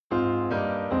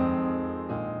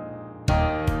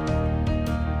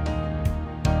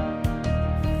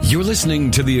You're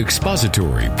listening to the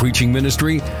expository preaching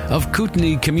ministry of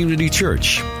Kootenai Community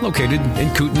Church, located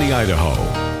in Kootenai,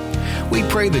 Idaho. We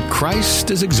pray that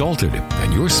Christ is exalted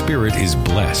and your spirit is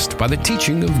blessed by the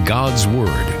teaching of God's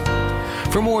Word.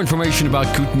 For more information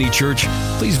about Kootenai Church,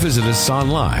 please visit us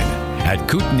online at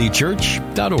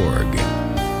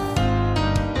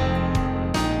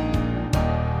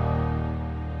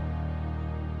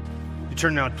kootenaichurch.org. You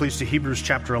turn now, please, to Hebrews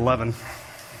chapter 11.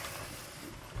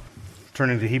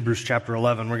 Turning to Hebrews chapter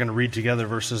 11, we're going to read together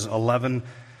verse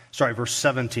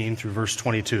 17 through verse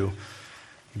 22.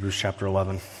 Hebrews chapter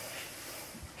 11.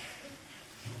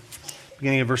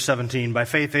 Beginning of verse 17. By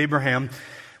faith, Abraham,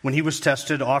 when he was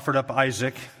tested, offered up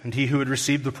Isaac, and he who had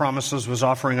received the promises was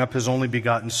offering up his only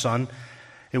begotten son.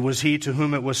 It was he to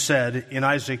whom it was said, "In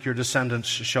Isaac your descendants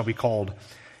shall be called."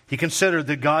 He considered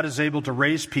that God is able to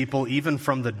raise people even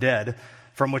from the dead,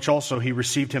 from which also he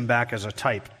received him back as a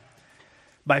type.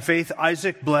 By faith,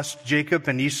 Isaac blessed Jacob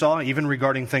and Esau, even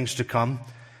regarding things to come.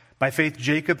 By faith,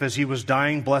 Jacob, as he was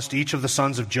dying, blessed each of the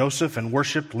sons of Joseph and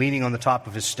worshipped, leaning on the top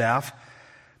of his staff.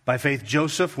 By faith,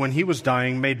 Joseph, when he was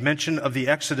dying, made mention of the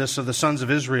exodus of the sons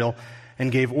of Israel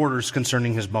and gave orders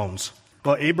concerning his bones.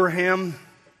 Well, Abraham,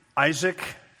 Isaac,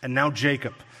 and now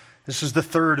Jacob. This is the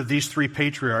third of these three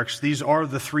patriarchs. These are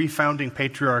the three founding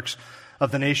patriarchs of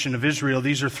the nation of Israel.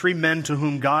 These are three men to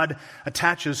whom God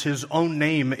attaches his own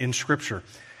name in Scripture.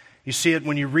 You see it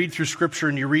when you read through Scripture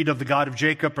and you read of the God of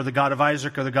Jacob or the God of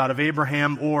Isaac or the God of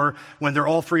Abraham, or when they're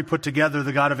all three put together,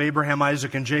 the God of Abraham,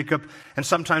 Isaac, and Jacob, and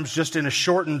sometimes just in a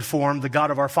shortened form, the God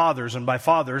of our fathers. And by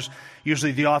fathers,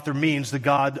 usually the author means the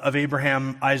God of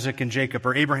Abraham, Isaac, and Jacob,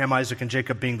 or Abraham, Isaac, and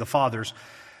Jacob being the fathers.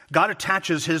 God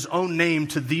attaches his own name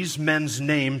to these men's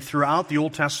name throughout the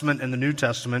Old Testament and the New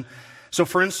Testament. So,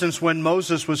 for instance, when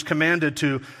Moses was commanded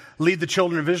to lead the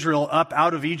children of Israel up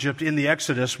out of Egypt in the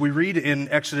Exodus, we read in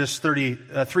Exodus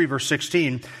 33, verse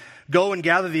 16, "Go and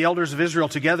gather the elders of Israel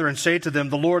together and say to them,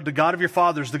 the Lord, the God of your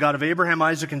fathers, the God of Abraham,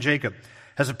 Isaac, and Jacob,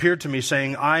 has appeared to me,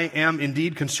 saying, I am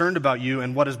indeed concerned about you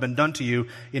and what has been done to you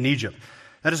in Egypt."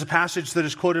 That is a passage that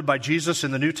is quoted by Jesus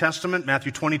in the New Testament,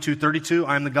 Matthew 22:32.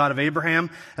 "I am the God of Abraham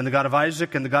and the God of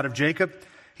Isaac and the God of Jacob."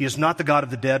 He is not the God of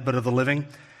the dead, but of the living.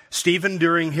 Stephen,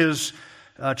 during his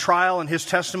trial and his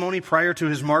testimony prior to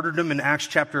his martyrdom in Acts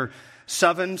chapter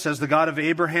 7, says, "The God of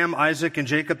Abraham, Isaac, and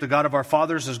Jacob, the God of our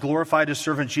fathers, has glorified his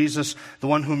servant Jesus, the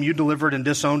one whom you delivered and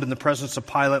disowned in the presence of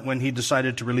Pilate when he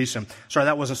decided to release him." Sorry,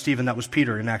 that wasn't Stephen, that was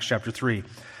Peter in Acts chapter 3.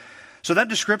 So that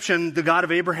description, the God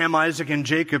of Abraham, Isaac, and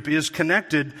Jacob, is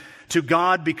connected to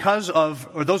God because of,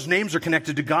 or those names are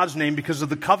connected to God's name because of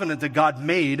the covenant that God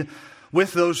made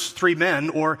with those three men,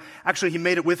 or actually he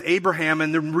made it with Abraham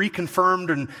and then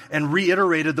reconfirmed and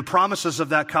reiterated the promises of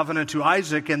that covenant to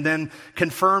Isaac, and then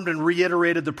confirmed and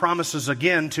reiterated the promises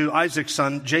again to Isaac's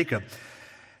son Jacob.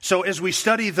 So as we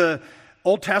study the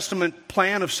Old Testament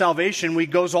plan of salvation, we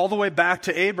goes all the way back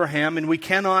to Abraham, and we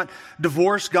cannot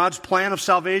divorce God's plan of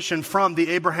salvation from the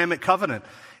Abrahamic covenant.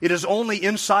 It is only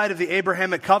inside of the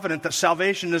Abrahamic covenant that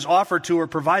salvation is offered to or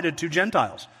provided to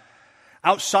Gentiles.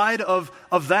 Outside of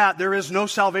that, there is no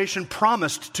salvation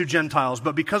promised to Gentiles.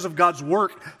 But because of God's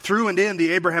work through and in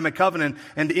the Abrahamic covenant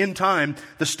and in time,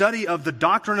 the study of the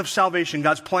doctrine of salvation,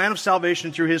 God's plan of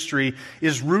salvation through history,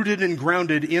 is rooted and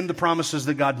grounded in the promises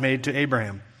that God made to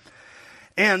Abraham.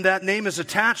 And that name is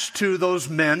attached to those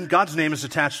men, God's name is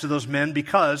attached to those men,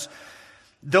 because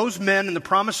those men and the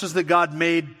promises that God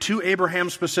made to Abraham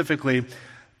specifically,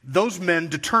 those men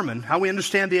determine, how we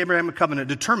understand the Abrahamic covenant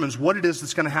determines what it is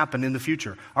that's going to happen in the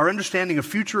future. Our understanding of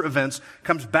future events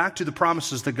comes back to the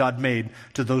promises that God made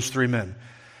to those three men.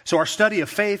 So our study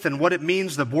of faith and what it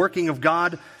means, the working of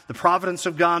God, the providence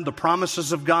of God, the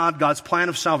promises of God, God's plan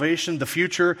of salvation, the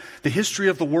future, the history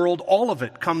of the world, all of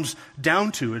it comes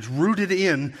down to, it's rooted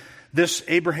in this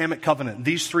Abrahamic covenant,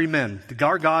 these three men.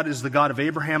 Our God is the God of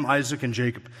Abraham, Isaac, and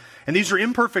Jacob. And these are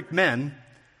imperfect men,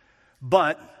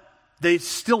 but they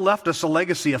still left us a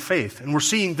legacy of faith. And we're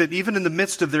seeing that even in the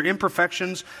midst of their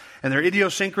imperfections and their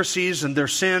idiosyncrasies and their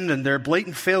sin and their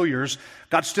blatant failures,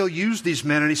 God still used these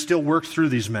men and he still worked through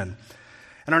these men.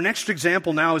 And our next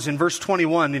example now is in verse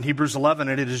 21 in Hebrews 11,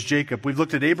 and it is Jacob. We've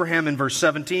looked at Abraham in verse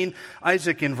 17,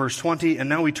 Isaac in verse 20, and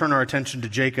now we turn our attention to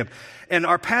Jacob. And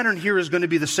our pattern here is going to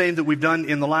be the same that we've done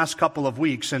in the last couple of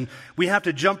weeks. And we have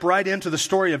to jump right into the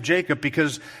story of Jacob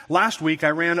because last week I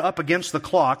ran up against the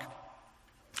clock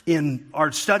in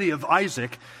our study of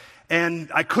Isaac,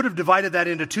 and I could have divided that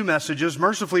into two messages.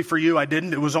 Mercifully for you, I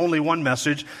didn't. It was only one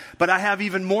message. But I have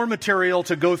even more material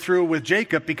to go through with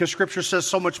Jacob because Scripture says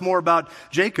so much more about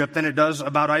Jacob than it does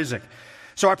about Isaac.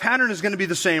 So our pattern is going to be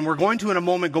the same. We're going to, in a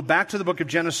moment, go back to the book of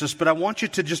Genesis, but I want you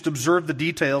to just observe the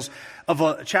details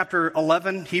of chapter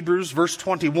 11, Hebrews, verse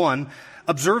 21.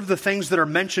 Observe the things that are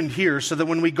mentioned here so that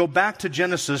when we go back to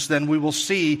Genesis, then we will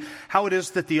see how it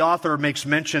is that the author makes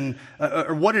mention,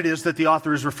 or what it is that the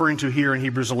author is referring to here in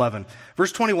Hebrews 11.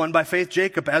 Verse 21, by faith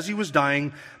Jacob, as he was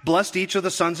dying, blessed each of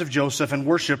the sons of Joseph and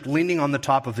worshipped, leaning on the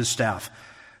top of his staff.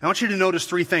 I want you to notice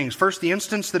three things. First, the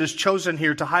instance that is chosen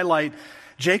here to highlight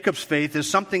Jacob's faith is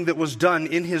something that was done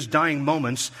in his dying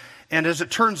moments. And as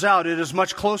it turns out, it is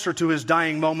much closer to his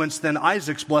dying moments than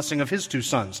Isaac's blessing of his two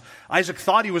sons. Isaac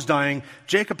thought he was dying.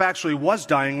 Jacob actually was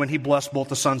dying when he blessed both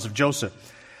the sons of Joseph.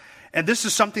 And this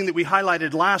is something that we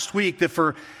highlighted last week, that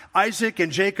for Isaac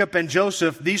and Jacob and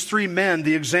Joseph, these three men,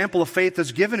 the example of faith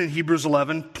that's given in Hebrews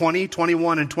 11, 20,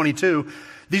 21, and 22,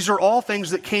 these are all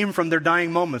things that came from their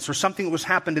dying moments, or something that was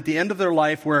happened at the end of their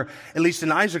life where, at least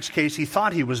in Isaac's case, he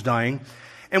thought he was dying.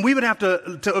 And we would have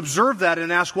to observe that and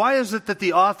ask, why is it that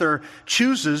the author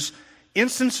chooses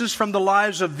instances from the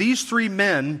lives of these three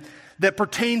men that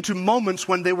pertain to moments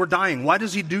when they were dying? Why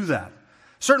does he do that?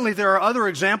 Certainly there are other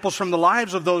examples from the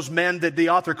lives of those men that the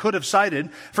author could have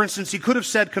cited. For instance, he could have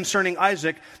said concerning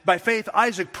Isaac, by faith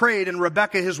Isaac prayed and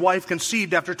Rebekah his wife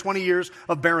conceived after 20 years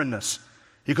of barrenness.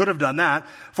 He could have done that.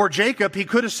 For Jacob, he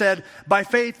could have said, by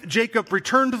faith, Jacob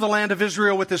returned to the land of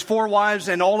Israel with his 4 wives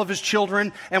and all of his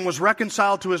children and was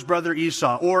reconciled to his brother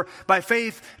Esau. Or by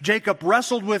faith, Jacob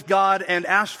wrestled with God and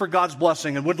asked for God's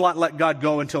blessing and would not let God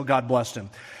go until God blessed him.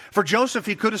 For Joseph,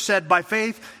 he could have said, by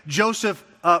faith, Joseph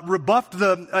rebuffed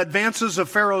the advances of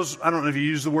Pharaoh's, I don't know if you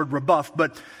use the word rebuffed,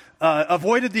 but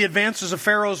avoided the advances of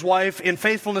Pharaoh's wife in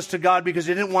faithfulness to God because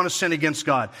he didn't want to sin against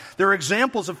God. There are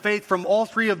examples of faith from all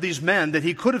three of these men that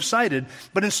he could have cited,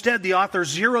 but instead the author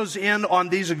zeroes in on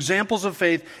these examples of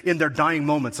faith in their dying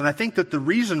moments. And I think that the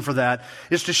reason for that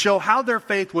is to show how their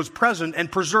faith was present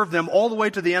and preserved them all the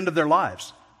way to the end of their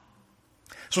lives.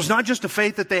 So it's not just a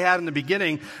faith that they had in the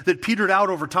beginning that petered out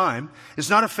over time. It's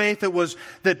not a faith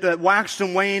that waxed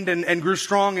and waned and grew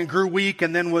strong and grew weak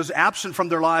and then was absent from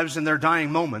their lives in their dying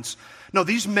moments. No,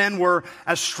 these men were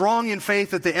as strong in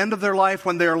faith at the end of their life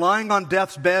when they are lying on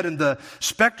death's bed and the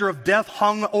specter of death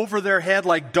hung over their head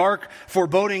like dark,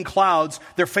 foreboding clouds.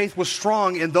 Their faith was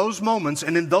strong in those moments,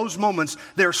 and in those moments,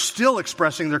 they're still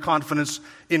expressing their confidence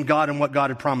in God and what God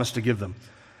had promised to give them.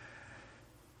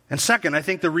 And second, I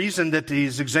think the reason that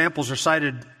these examples are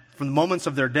cited from the moments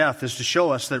of their death is to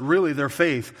show us that really their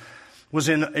faith was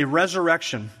in a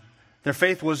resurrection. Their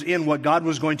faith was in what God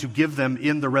was going to give them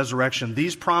in the resurrection.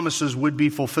 These promises would be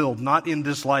fulfilled, not in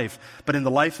this life, but in the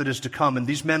life that is to come. And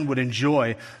these men would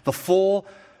enjoy the full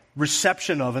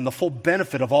reception of and the full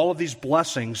benefit of all of these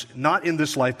blessings, not in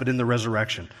this life, but in the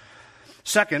resurrection.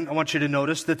 Second, I want you to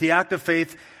notice that the act of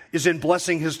faith is in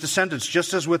blessing his descendants,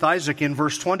 just as with Isaac in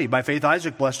verse 20. By faith,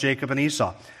 Isaac blessed Jacob and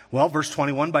Esau. Well, verse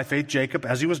 21, by faith, Jacob,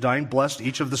 as he was dying, blessed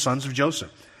each of the sons of Joseph.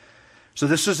 So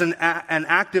this is an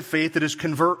act of faith that is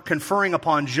conferring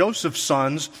upon Joseph's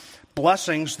sons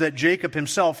blessings that Jacob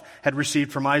himself had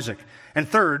received from Isaac. And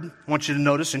third, I want you to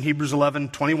notice in Hebrews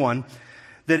 11:21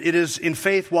 that it is in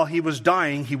faith while he was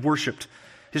dying, he worshiped.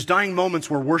 His dying moments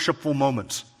were worshipful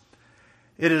moments.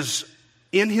 It is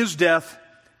in his death,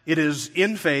 it is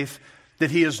in faith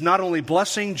that he is not only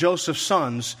blessing Joseph's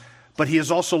sons, but he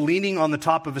is also leaning on the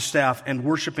top of his staff and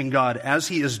worshiping God as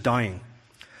he is dying.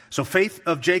 So faith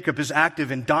of Jacob is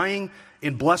active in dying,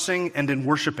 in blessing, and in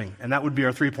worshiping. And that would be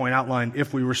our 3-point outline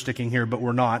if we were sticking here, but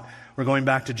we're not. We're going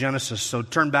back to Genesis. So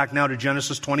turn back now to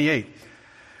Genesis 28.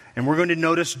 And we're going to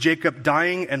notice Jacob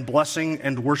dying and blessing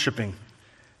and worshiping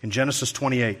in Genesis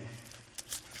 28.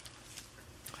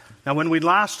 Now, when we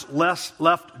last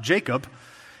left Jacob,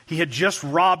 he had just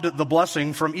robbed the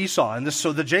blessing from Esau. And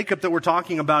so the Jacob that we're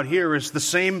talking about here is the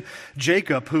same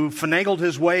Jacob who finagled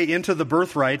his way into the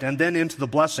birthright and then into the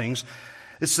blessings.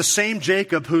 It's the same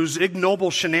Jacob whose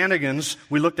ignoble shenanigans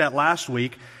we looked at last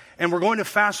week. And we're going to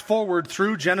fast forward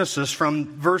through Genesis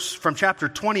from chapter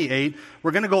 28.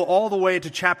 We're going to go all the way to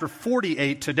chapter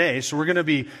 48 today. So we're going to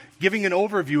be giving an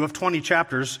overview of 20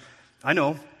 chapters. I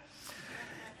know.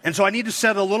 And so I need to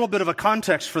set a little bit of a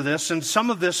context for this, and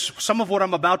some of what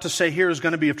I'm about to say here is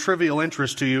going to be of trivial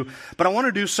interest to you, but I want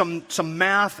to do some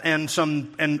math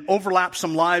and overlap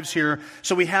some lives here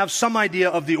so we have some idea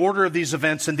of the order of these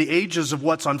events and the ages of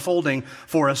what's unfolding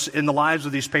for us in the lives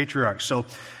of these patriarchs. So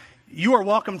you are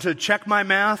welcome to check my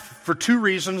math for 2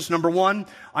 reasons. Number 1,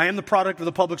 I am the product of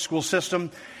the public school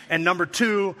system. And number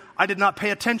 2, I did not pay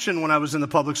attention when I was in the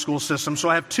public school system. So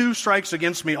I have 2 strikes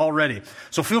against me already.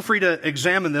 So feel free to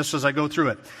examine this as I go through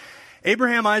it.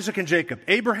 Abraham, Isaac, and Jacob.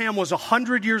 Abraham was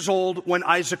 100 years old when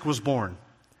Isaac was born.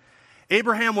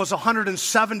 Abraham was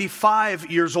 175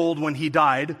 years old when he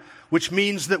died, which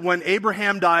means that when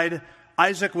Abraham died,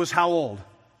 Isaac was how old?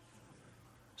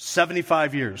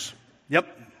 75 years. Yep.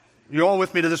 You're all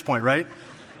with me to this point, right?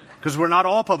 Because we're not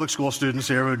all public school students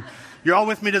here. You're all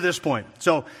with me to this point.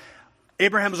 So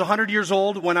Abraham was 100 years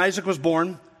old when Isaac was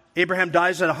born. Abraham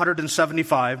dies at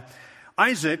 175.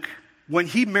 Isaac, when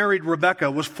he married Rebekah,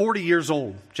 was 40 years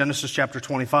old, Genesis chapter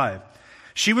 25.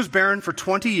 She was barren for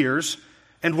 20 years,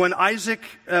 and when Isaac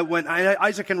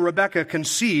and Rebekah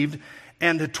conceived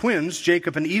and the twins,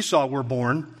 Jacob and Esau, were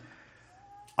born,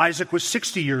 Isaac was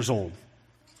 60 years old.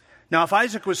 Now, if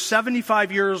Isaac was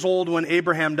 75 years old when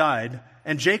Abraham died,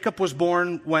 and Jacob was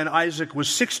born when Isaac was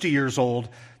 60 years old,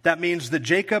 that means that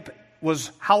Jacob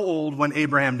was how old when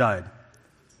Abraham died?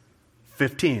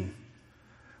 15.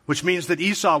 Which means that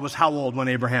Esau was how old when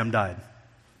Abraham died?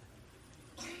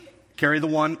 Carry the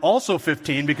one, also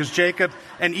 15, because Jacob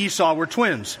and Esau were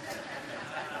twins.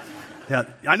 Yeah,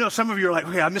 I know some of you are like,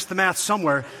 okay, I missed the math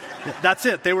somewhere. That's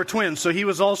it. They were twins, so he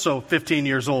was also 15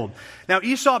 years old. Now,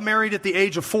 Esau married at the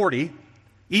age of 40.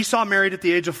 Esau married at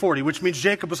the age of 40, which means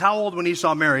Jacob was how old when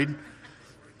Esau married?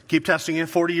 Keep testing it,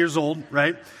 40 years old,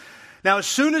 right? Now, as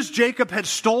soon as Jacob had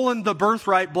stolen the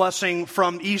birthright blessing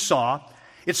from Esau,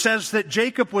 it says that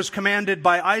Jacob was commanded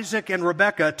by Isaac and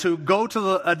Rebekah to go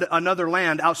to another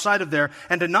land outside of there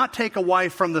and to not take a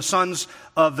wife from the sons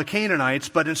of the Canaanites,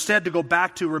 but instead to go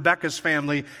back to Rebekah's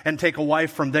family and take a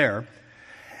wife from there.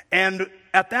 And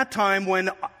at that time, when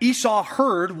Esau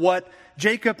heard what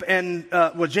Jacob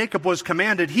was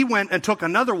commanded, he went and took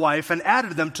another wife and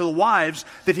added them to the wives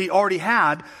that he already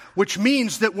had, which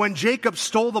means that when Jacob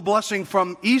stole the blessing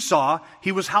from Esau,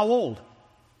 he was how old?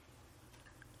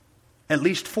 At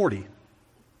least 40.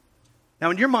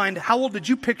 Now, in your mind, how old did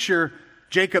you picture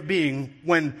Jacob being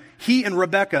when he and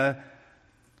Rebekah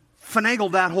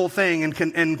finagled that whole thing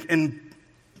and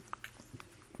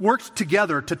worked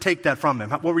together to take that from him?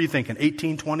 What were you thinking?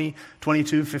 18, 20,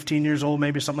 22, 15 years old,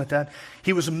 maybe something like that?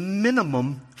 He was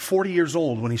minimum 40 years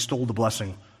old when he stole the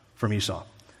blessing from Esau.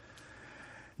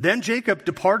 Then Jacob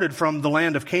departed from the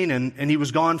land of Canaan, and he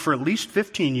was gone for at least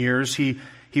 15 years.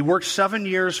 He worked 7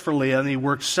 years for Leah, and he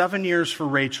worked 7 years for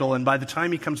Rachel, and by the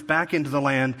time he comes back into the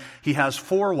land, he has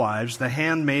 4 wives, the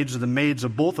handmaids or the maids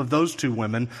of both of those 2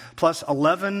 women, plus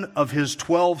 11 of his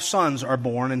 12 sons are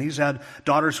born, and he's had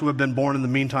daughters who have been born in the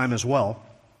meantime as well.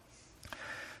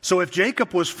 So if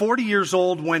Jacob was 40 years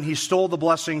old when he stole the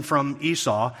blessing from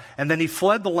Esau, and then he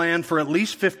fled the land for at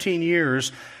least 15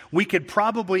 years, we could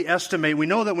probably estimate, we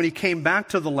know that when he came back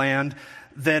to the land,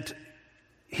 that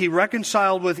he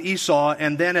reconciled with Esau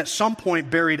and then at some point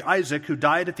buried Isaac, who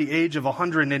died at the age of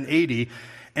 180.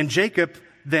 And Jacob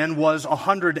then was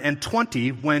 120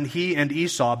 when he and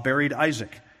Esau buried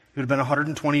Isaac. He would have been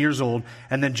 120 years old.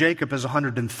 And then Jacob is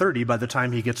 130 by the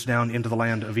time he gets down into the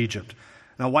land of Egypt.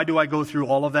 Now, why do I go through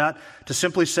all of that? To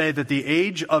simply say that the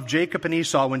age of Jacob and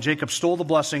Esau, when Jacob stole the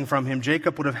blessing from him,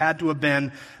 Jacob would have had to have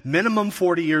been minimum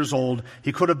 40 years old.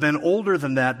 He could have been older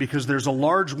than that because there's a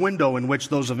large window in which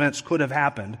those events could have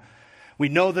happened. We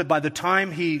know that by the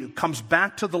time he comes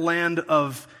back to the land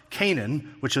of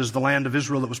Canaan, which is the land of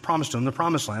Israel that was promised to him, the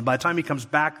promised land, by the time he comes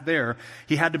back there,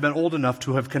 he had to have been old enough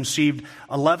to have conceived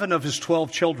 11 of his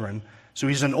 12 children. So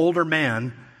he's an older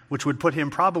man, which would put him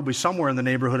probably somewhere in the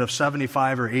neighborhood of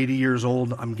 75 or 80 years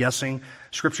old, I'm guessing.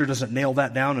 Scripture doesn't nail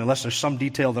that down unless there's some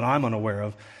detail that I'm unaware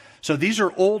of. So these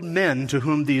are old men to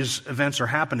whom these events are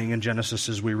happening in Genesis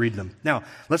as we read them. Now,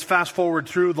 let's fast forward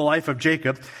through the life of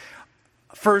Jacob.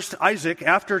 First, Isaac,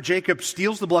 after Jacob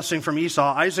steals the blessing from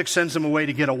Esau, Isaac sends him away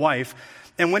to get a wife.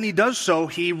 And when he does so,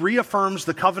 he reaffirms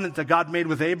the covenant that God made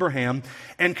with Abraham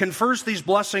and confers these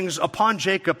blessings upon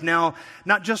Jacob now,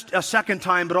 not just a second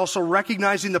time, but also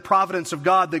recognizing the providence of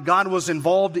God, that God was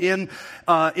involved in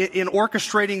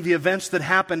orchestrating the events that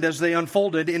happened as they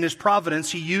unfolded in his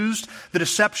providence. He used the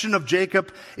deception of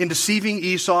Jacob in deceiving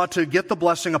Esau to get the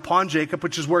blessing upon Jacob,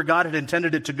 which is where God had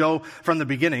intended it to go from the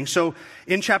beginning. So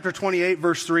in chapter 28,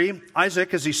 verse 3,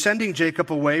 Isaac, as he's sending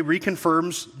Jacob away,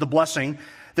 reconfirms the blessing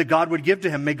that God would give to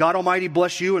him. May God Almighty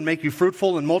bless you and make you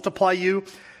fruitful and multiply you,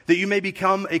 that you may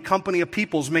become a company of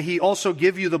peoples. May he also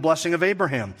give you the blessing of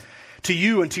Abraham, to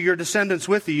you and to your descendants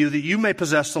with you, that you may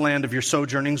possess the land of your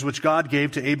sojournings, which God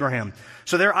gave to Abraham.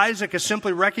 So there Isaac is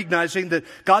simply recognizing that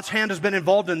God's hand has been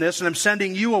involved in this, and I'm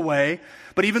sending you away.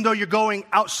 But even though you're going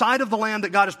outside of the land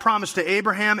that God has promised to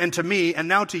Abraham and to me, and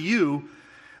now to you,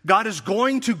 God is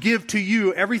going to give to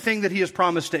you everything that he has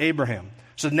promised to Abraham.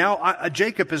 So now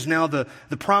Jacob is now the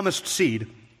promised seed.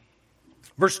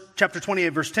 Chapter 28,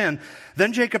 verse 10.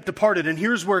 Then Jacob departed, and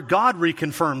here's where God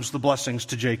reconfirms the blessings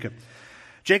to Jacob.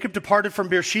 Jacob departed from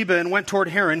Beersheba and went toward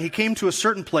Haran. He came to a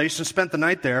certain place and spent the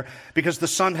night there because the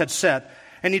sun had set.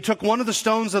 And he took one of the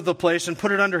stones of the place and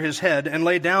put it under his head and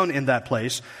lay down in that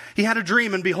place. He had a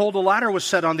dream, and behold, a ladder was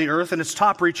set on the earth and its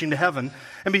top reaching to heaven.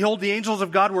 And behold, the angels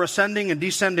of God were ascending and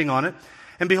descending on it.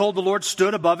 And behold, the Lord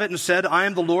stood above it and said, I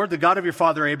am the Lord, the God of your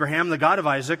father Abraham, the God of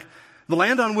Isaac. The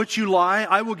land on which you lie,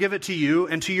 I will give it to you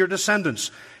and to your descendants.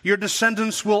 Your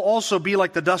descendants will also be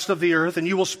like the dust of the earth, and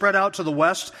you will spread out to the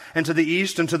west and to the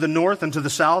east and to the north and to the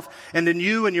south. And in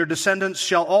you and your descendants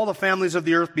shall all the families of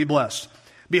the earth be blessed.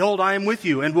 Behold, I am with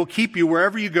you and will keep you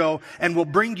wherever you go and will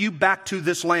bring you back to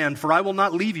this land, for I will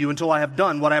not leave you until I have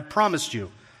done what I have promised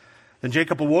you. Then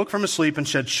Jacob awoke from his sleep and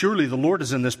said, surely the Lord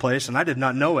is in this place, and I did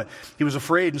not know it. He was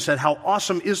afraid and said, how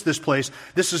awesome is this place?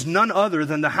 This is none other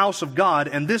than the house of God,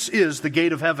 and this is the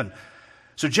gate of heaven.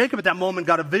 So Jacob at that moment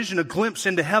got a vision, a glimpse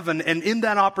into heaven, and in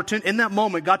that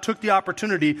moment, God took the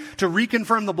opportunity to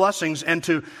reconfirm the blessings and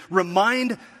to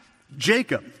remind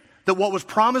Jacob that what was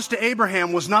promised to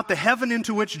Abraham was not the heaven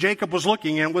into which Jacob was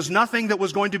looking, and it was nothing that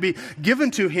was going to be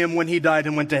given to him when he died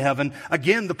and went to heaven.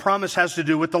 Again, the promise has to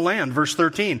do with the land. Verse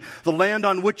 13, the land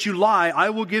on which you lie,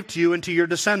 I will give to you and to your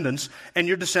descendants, and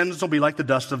your descendants will be like the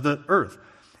dust of the earth.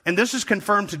 And this is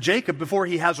confirmed to Jacob before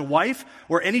he has a wife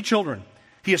or any children.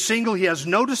 He is single, he has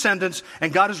no descendants,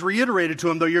 and God has reiterated to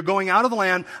him, though you're going out of the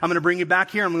land, I'm going to bring you back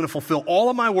here, I'm going to fulfill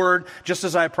all of my word, just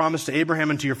as I promised to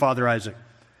Abraham and to your father Isaac.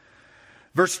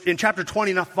 In chapter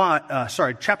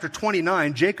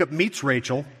 29, Jacob meets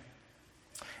Rachel,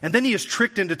 and then he is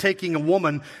tricked into taking a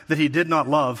woman that he did not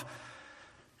love.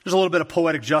 There's a little bit of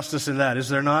poetic justice in that, is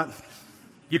there not?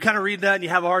 You kind of read that and you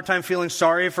have a hard time feeling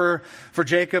sorry for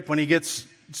Jacob when he gets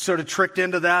sort of tricked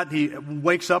into that. He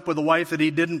wakes up with a wife that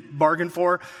he didn't bargain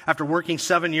for after working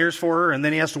 7 years for her, and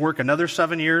then he has to work another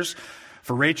 7 years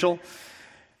for Rachel.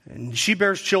 And she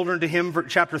bears children to him,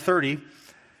 chapter 30.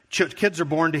 Kids are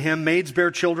born to him. Maids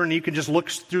bear children. You can just look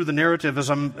through the narrative as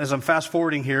I'm fast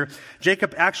forwarding here.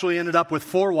 Jacob actually ended up with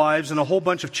 4 wives and a whole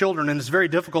bunch of children, and it's very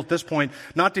difficult at this point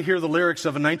not to hear the lyrics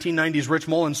of a 1990s Rich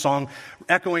Mullins song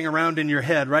echoing around in your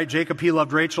head, right? Jacob, he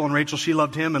loved Rachel, and Rachel, she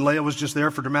loved him, and Leah was just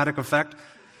there for dramatic effect.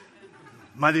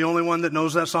 Am I the only one that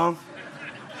knows that song?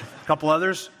 A couple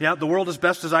others? Yeah, The World as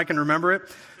Best as I Can Remember It.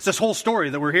 It's this whole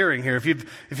story that we're hearing here.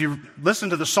 If you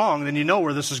listen to the song, then you know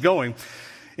where this is going.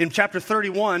 In chapter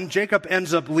 31, Jacob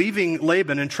ends up leaving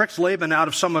Laban and tricks Laban out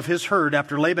of some of his herd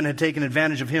after Laban had taken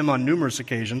advantage of him on numerous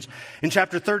occasions. In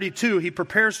chapter 32, he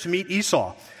prepares to meet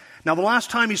Esau. Now, the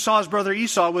last time he saw his brother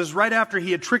Esau was right after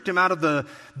he had tricked him out of the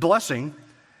blessing.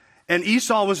 And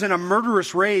Esau was in a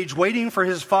murderous rage, waiting for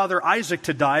his father Isaac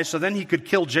to die so then he could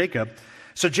kill Jacob.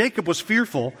 So Jacob was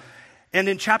fearful. And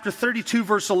in chapter 32,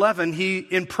 verse 11, he,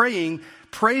 in praying,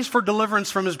 prays for deliverance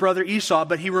from his brother Esau,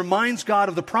 but he reminds God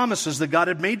of the promises that God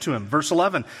had made to him. Verse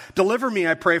 11, deliver me,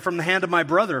 I pray, from the hand of my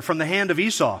brother, from the hand of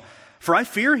Esau. For I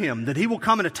fear him, that he will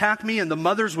come and attack me and the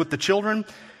mothers with the children.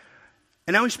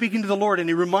 And now he's speaking to the Lord, and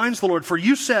he reminds the Lord, for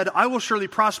you said, I will surely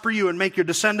prosper you and make your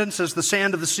descendants as the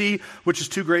sand of the sea, which is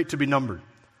too great to be numbered.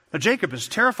 Now Jacob is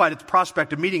terrified at the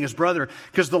prospect of meeting his brother,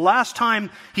 because the last time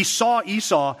he saw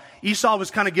Esau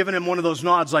was kind of giving him one of those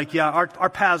nods like, yeah, our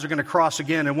paths are going to cross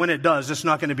again, and when it does, it's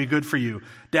not going to be good for you.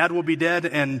 Dad will be dead,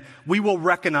 and we will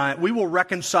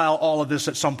reconcile all of this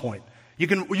at some point. You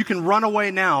can run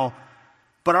away now,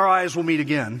 but our eyes will meet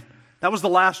again. That was the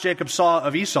last Jacob saw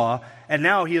of Esau, and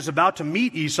now he is about to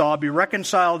meet Esau, be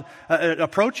reconciled,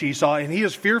 approach Esau, and he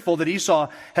is fearful that Esau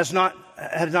had not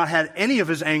had any of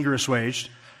his anger assuaged.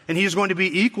 And he is going to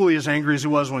be equally as angry as he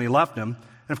was when he left him.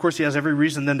 And of course, he has every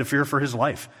reason then to fear for his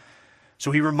life.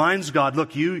 So he reminds God,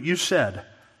 look, you said,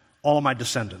 all of my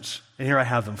descendants. And here I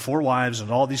have them, 4 wives and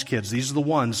all these kids. These are the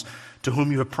ones to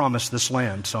whom you have promised this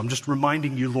land. So I'm just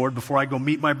reminding you, Lord, before I go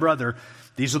meet my brother,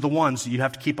 these are the ones that you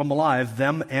have to keep them alive,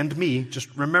 them and me. Just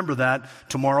remember that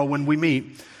tomorrow when we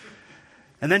meet.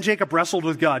 And then Jacob wrestled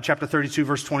with God, chapter 32,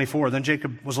 verse 24. Then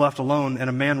Jacob was left alone, and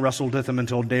a man wrestled with him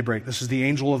until daybreak. This is the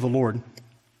angel of the Lord,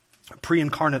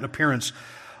 pre-incarnate appearance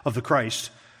of the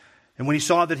Christ. And when he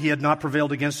saw that he had not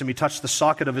prevailed against him, he touched the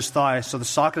socket of his thigh. So the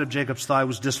socket of Jacob's thigh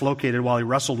was dislocated while he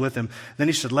wrestled with him. Then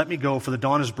he said, let me go, for the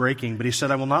dawn is breaking. But he said,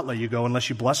 I will not let you go unless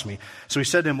you bless me. So he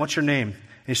said to him, what's your name?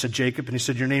 And he said, Jacob. And he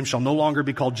said, your name shall no longer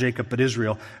be called Jacob, but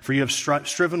Israel, for you have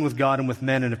striven with God and with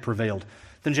men and have prevailed.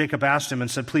 Then Jacob asked him and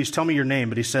said, please tell me your name.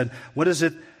 But he said, what is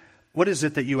it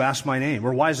that you ask my name?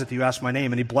 Or why is it that you ask my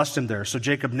name? And he blessed him there. So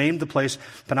Jacob named the place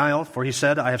Peniel, for he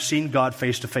said, I have seen God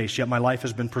face to face, yet my life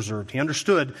has been preserved. He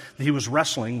understood that he was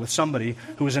wrestling with somebody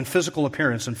who was in physical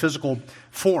appearance and physical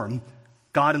form,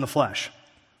 God in the flesh,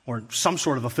 or some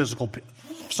sort of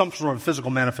physical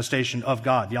manifestation of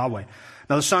God, Yahweh.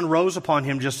 Now the sun rose upon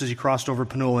him just as he crossed over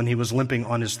Penuel, and he was limping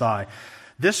on his thigh.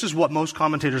 This is what most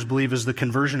commentators believe is the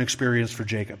conversion experience for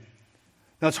Jacob.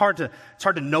 Now it's hard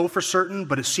to know for certain,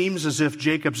 but it seems as if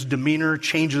Jacob's demeanor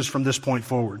changes from this point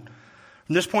forward.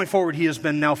 From this point forward, he has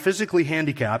been now physically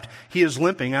handicapped. He is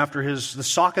limping after the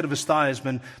socket of his thigh has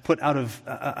been put out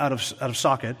of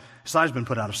socket. His thigh has been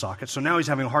put out of socket. So now he's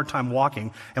having a hard time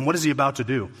walking. And what is he about to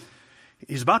do?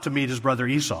 He's about to meet his brother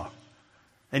Esau.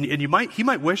 And he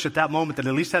might wish at that moment that he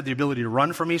at least had the ability to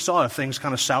run from Esau if things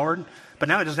kind of soured. But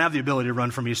now he doesn't have the ability to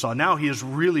run from Esau. Now he is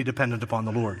really dependent upon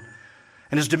the Lord.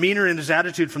 And his demeanor and his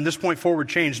attitude from this point forward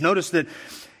changed. Notice that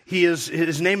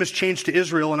his name has changed to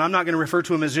Israel, and I'm not going to refer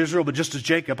to him as Israel, but just as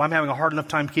Jacob. I'm having a hard enough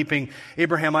time keeping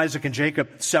Abraham, Isaac, and Jacob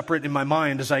separate in my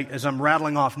mind as I'm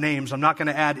rattling off names. I'm not going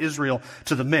to add Israel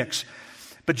to the mix.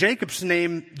 But the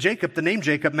name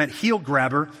Jacob meant heel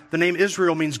grabber. The name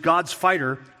Israel means God's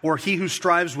fighter, or he who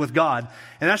strives with God.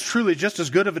 And that's truly just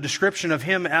as good of a description of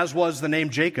him as was the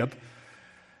name Jacob,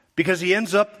 because he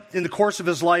ends up in the course of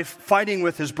his life fighting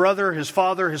with his brother, his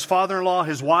father, his father-in-law,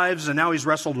 his wives, and now he's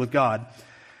wrestled with God.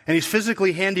 And he's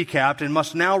physically handicapped and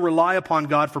must now rely upon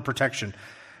God for protection.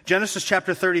 Genesis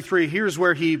chapter 33, here's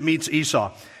where he meets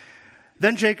Esau.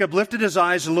 Then Jacob lifted his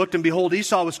eyes and looked, and behold,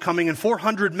 Esau was coming, and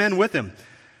 400 men with him.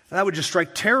 That would just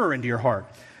strike terror into your heart.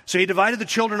 So he divided the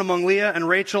children among Leah and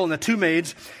Rachel and the two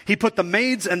maids. He put the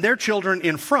maids and their children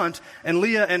in front, and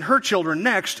Leah and her children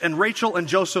next, and Rachel and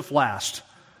Joseph last.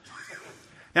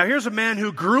 Now here's a man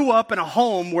who grew up in a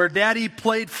home where daddy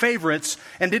played favorites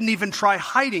and didn't even try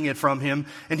hiding it from him,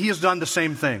 and he has done the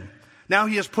same thing. Now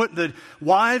he has put the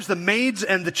wives, the maids,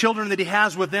 and the children that he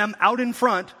has with them out in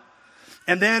front,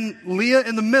 and then Leah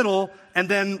in the middle, and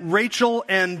then Rachel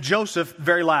and Joseph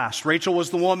very last. Rachel was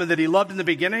the woman that he loved in the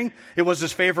beginning. It was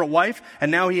his favorite wife,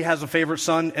 and now he has a favorite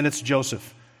son, and it's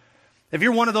Joseph. If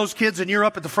you're one of those kids and you're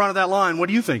up at the front of that line, what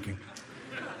are you thinking?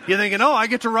 You're thinking, oh, I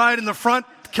get to ride in the front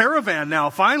caravan now,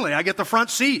 finally. I get the front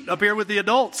seat up here with the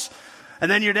adults. And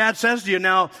then your dad says to you,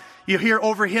 now, you hear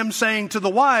over him saying to the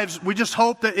wives, we just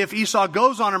hope that if Esau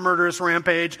goes on a murderous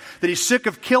rampage, that he's sick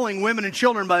of killing women and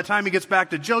children by the time he gets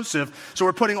back to Joseph. So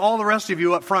we're putting all the rest of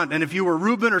you up front. And if you were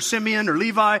Reuben or Simeon or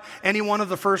Levi, any one of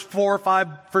the first 4 or 5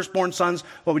 firstborn sons,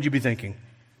 what would you be thinking?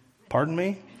 Pardon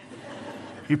me?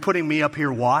 You're putting me up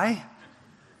here, why?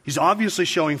 He's obviously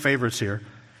showing favorites here.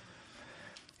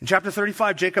 In chapter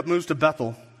 35, Jacob moves to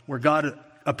Bethel, where God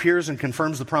appears and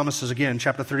confirms the promises again.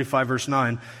 Chapter 35, verse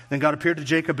 9. Then God appeared to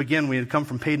Jacob again when he had come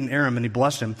from Padan Aram, and he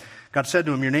blessed him. God said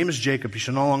to him, your name is Jacob. You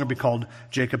shall no longer be called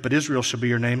Jacob, but Israel shall be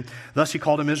your name. Thus he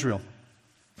called him Israel.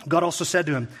 God also said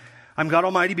to him, I'm God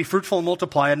Almighty, be fruitful and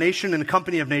multiply. A nation and a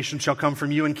company of nations shall come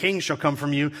from you, and kings shall come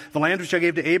from you. The land which I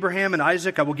gave to Abraham and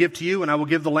Isaac I will give to you, and I will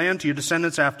give the land to your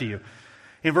descendants after you.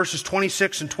 In verses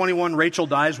 26 and 21, Rachel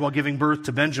dies while giving birth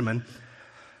to Benjamin.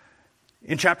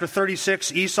 In chapter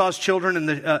 36, Esau's children and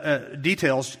the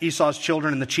details Esau's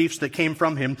children and the chiefs that came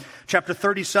from him. Chapter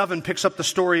 37 picks up the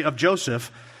story of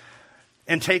Joseph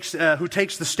and who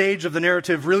takes the stage of the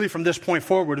narrative really from this point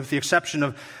forward, with the exception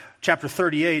of chapter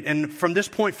 38. And from this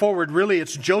point forward, really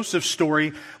it's Joseph's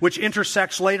story, which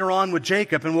intersects later on with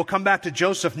Jacob, and we'll come back to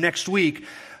Joseph next week.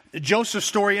 Joseph's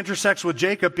story intersects with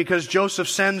Jacob because Jacob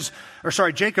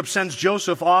sends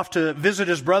Joseph off to visit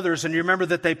his brothers, and you remember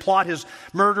that they plot his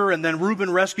murder, and then Reuben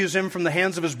rescues him from the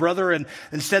hands of his brother, and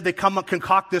instead they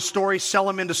concoct this story, sell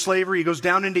him into slavery. He goes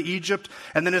down into Egypt,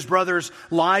 and then his brothers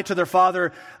lie to their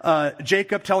father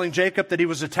Jacob, telling Jacob that he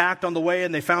was attacked on the way,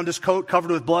 and they found his coat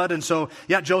covered with blood, and so,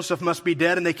 Joseph must be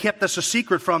dead, and they kept this a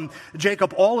secret from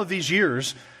Jacob all of these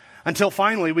years. Until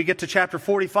finally we get to chapter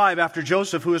 45 after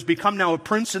Joseph, who has become now a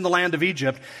prince in the land of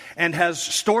Egypt and has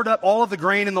stored up all of the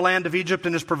grain in the land of Egypt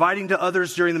and is providing to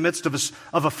others during the midst of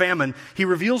a famine. He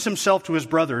reveals himself to his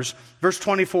brothers. Verse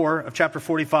 24 of chapter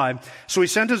 45. So he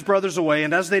sent his brothers away,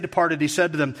 and as they departed, he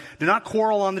said to them, do not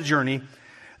quarrel on the journey.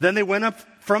 Then they went up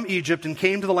from Egypt and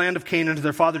came to the land of Canaan to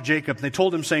their father Jacob. And they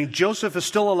told him, saying, Joseph is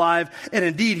still alive, and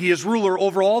indeed he is ruler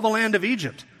over all the land of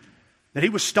Egypt. And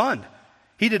he was stunned.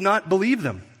 He did not believe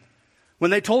them. When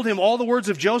they told him all the words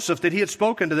of Joseph that he had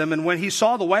spoken to them, and when he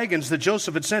saw the wagons that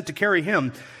Joseph had sent to carry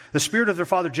him, the spirit of their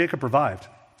father Jacob revived.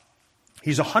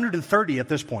 He's 130 at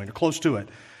this point, or close to it.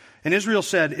 And Israel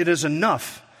said, it is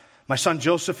enough. My son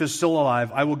Joseph is still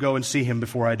alive. I will go and see him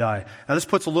before I die. Now this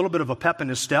puts a little bit of a pep in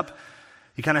his step.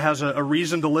 He kind of has a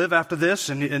reason to live after this,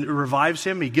 and it revives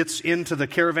him. He gets into the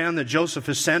caravan that Joseph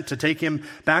has sent to take him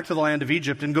back to the land of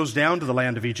Egypt, and goes down to the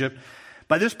land of Egypt.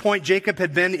 By this point, Jacob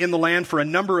had been in the land for a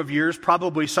number of years,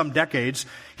 probably some decades.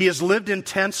 He has lived in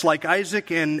tents like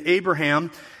Isaac and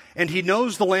Abraham, and he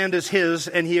knows the land is his,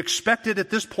 and he expected at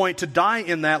this point to die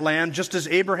in that land, just as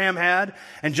Abraham had,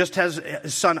 and just as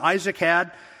his son Isaac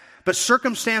had. But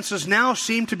circumstances now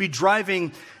seem to be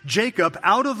driving Jacob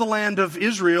out of the land of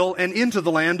Israel and into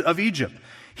the land of Egypt.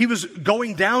 He was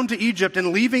going down to Egypt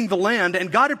and leaving the land,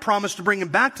 and God had promised to bring him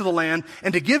back to the land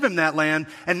and to give him that land.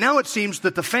 And now it seems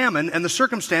that the famine and the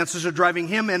circumstances are driving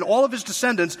him and all of his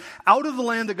descendants out of the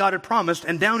land that God had promised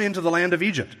and down into the land of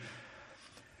Egypt.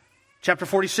 Chapter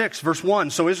 46, verse 1.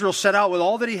 So Israel set out with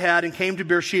all that he had and came to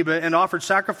Beersheba and offered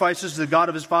sacrifices to the God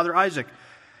of his father Isaac.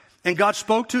 And God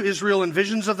spoke to Israel in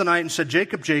visions of the night and said,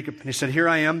 Jacob, Jacob. And he said, here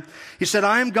I am. He said,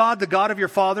 I am God, the God of your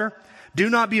father. Do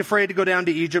not be afraid to go down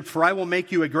to Egypt, for I will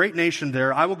make you a great nation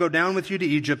there. I will go down with you to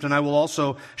Egypt, and I will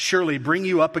also surely bring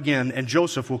you up again, and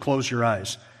Joseph will close your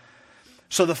eyes.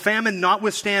 So the famine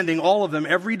notwithstanding, all of them,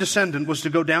 every descendant was to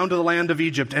go down to the land of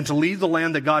Egypt and to leave the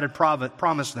land that God had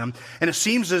promised them. And it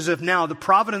seems as if now the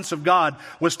providence of God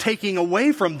was taking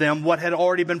away from them what had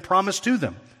already been promised to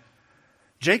them.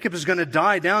 Jacob is going to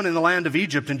die down in the land of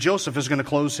Egypt, and Joseph is going to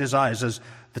close his eyes, as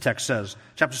the text says.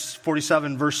 Chapter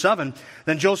 47, verse 7.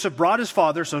 Then Joseph brought his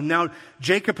father, so now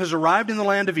Jacob has arrived in the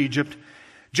land of Egypt.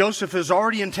 Joseph has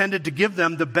already intended to give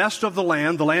them the best of the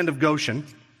land of Goshen.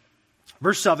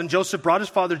 Verse 7, Joseph brought his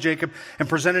father Jacob and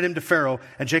presented him to Pharaoh,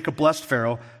 and Jacob blessed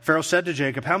Pharaoh. Pharaoh said to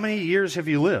Jacob, how many years have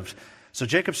you lived? So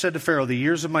Jacob said to Pharaoh, the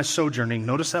years of my sojourning.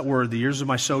 Notice that word, the years of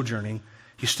my sojourning.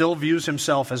 He still views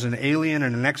himself as an alien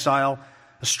and an exile,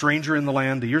 a stranger in the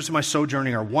land. The years of my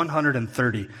sojourning are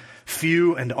 130.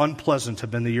 Few and unpleasant have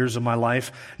been the years of my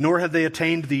life, nor have they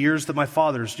attained the years that my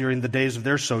fathers during the days of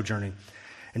their sojourning.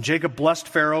 And Jacob blessed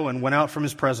Pharaoh and went out from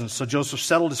his presence. So Joseph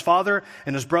settled his father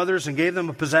and his brothers and gave them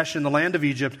a possession in the land of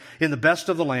Egypt, in the best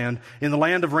of the land, in the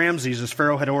land of Ramses, as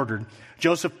Pharaoh had ordered.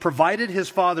 Joseph provided his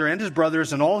father and his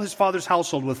brothers and all his father's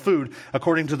household with food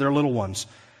according to their little ones.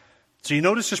 So you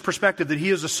notice his perspective that he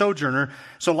is a sojourner.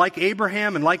 So like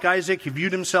Abraham and like Isaac, he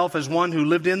viewed himself as one who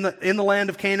lived in the land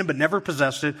of Canaan but never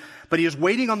possessed it. But he is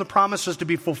waiting on the promises to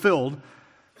be fulfilled.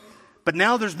 But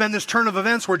now there's been this turn of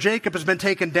events where Jacob has been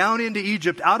taken down into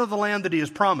Egypt out of the land that he has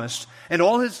promised. And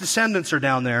all his descendants are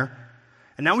down there.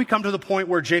 And now we come to the point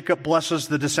where Jacob blesses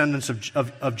the descendants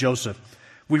of Joseph.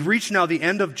 We've reached now the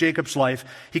end of Jacob's life.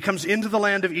 He comes into the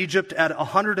land of Egypt at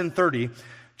 130.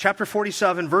 Chapter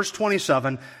 47, verse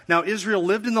 27, now Israel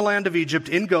lived in the land of Egypt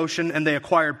in Goshen, and they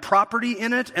acquired property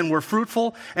in it and were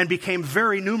fruitful and became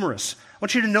very numerous. I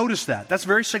want you to notice that. That's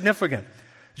very significant.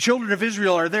 The children of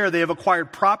Israel are there. They have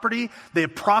acquired property. They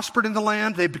have prospered in the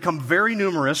land. They've become very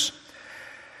numerous.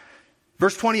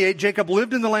 Verse 28, Jacob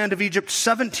lived in the land of Egypt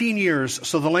 17 years,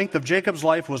 so the length of Jacob's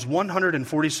life was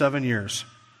 147 years.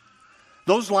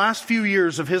 Those last few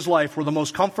years of his life were the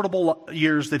most comfortable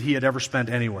years that he had ever spent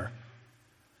anywhere.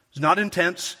 It's not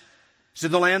intense. He's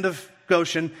in the land of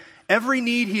Goshen. Every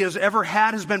need he has ever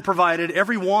had has been provided.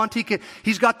 Every want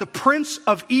he's got the prince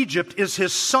of Egypt is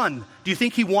his son. Do you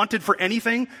think he wanted for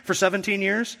anything for 17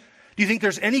 years? Do you think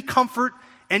there's any comfort,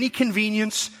 any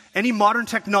convenience, any modern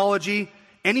technology,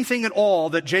 anything at all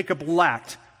that Jacob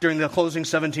lacked during the closing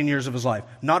 17 years of his life?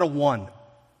 Not a one.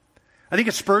 I think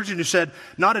it's Spurgeon who said,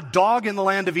 not a dog in the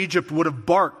land of Egypt would have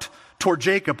barked toward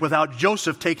Jacob without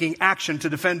Joseph taking action to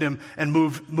defend him and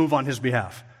move on his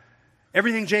behalf.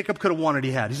 Everything Jacob could have wanted,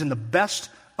 he had. He's in the best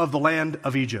of the land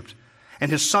of Egypt.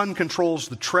 And his son controls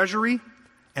the treasury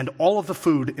and all of the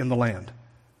food in the land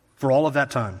for all of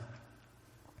that time.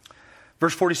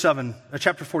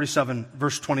 Chapter 47,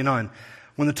 verse 29.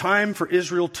 When the time for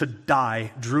Israel to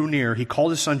die drew near, he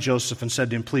called his son Joseph and said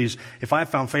to him, please, if I have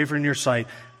found favor in your sight,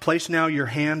 place now your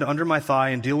hand under my thigh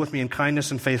and deal with me in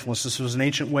kindness and faithfulness. This was an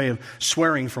ancient way of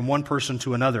swearing from one person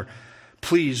to another.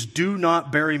 Please do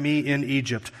not bury me in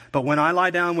Egypt, but when I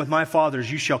lie down with my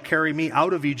fathers, you shall carry me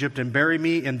out of Egypt and bury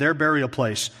me in their burial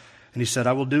place. And he said,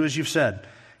 I will do as you've said.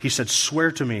 He said,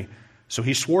 swear to me. So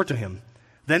he swore to him.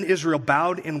 Then Israel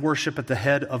bowed in worship at the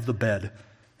head of the bed.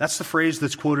 That's the phrase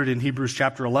that's quoted in Hebrews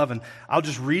chapter 11. I'll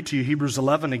just read to you Hebrews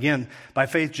 11 again. By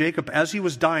faith, Jacob, as he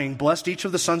was dying, blessed each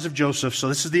of the sons of Joseph, so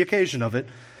this is the occasion of it,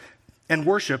 and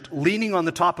worshipped, leaning on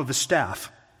the top of his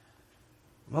staff.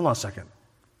 Hold on a second.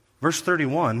 Verse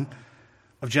 31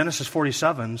 of Genesis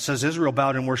 47 says Israel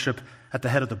bowed in worship at the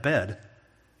head of the bed.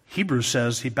 Hebrews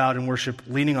says he bowed in worship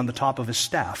leaning on the top of his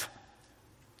staff.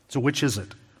 So which is it?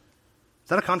 Is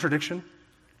that a contradiction?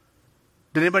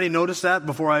 Did anybody notice that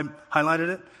before I highlighted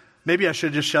it? Maybe I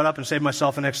should just shut up and save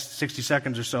myself the next 60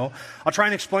 seconds or so. I'll try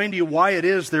and explain to you why it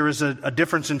is there is a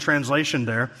difference in translation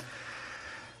there.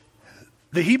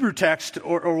 The Hebrew text,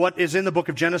 or what is in the book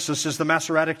of Genesis, is the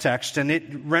Masoretic text, and it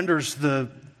renders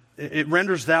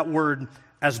that word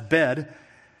as bed.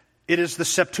 It is the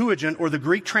Septuagint, or the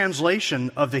Greek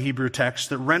translation of the Hebrew text,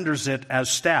 that renders it as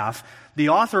staff. The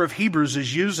author of Hebrews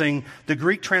is using the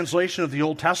Greek translation of the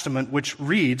Old Testament, which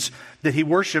reads that he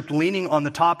worshipped leaning on the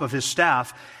top of his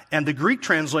staff. And the Greek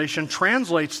translation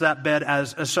translates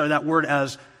that word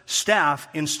as staff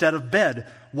instead of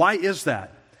bed. Why is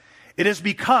that? It is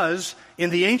because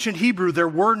in the ancient Hebrew there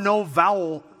were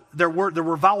vowel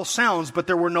sounds, but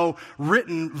there were no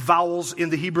written vowels in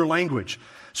the Hebrew language.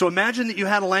 So imagine that you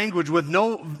had a language with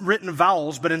no written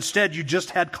vowels, but instead you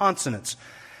just had consonants.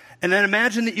 And then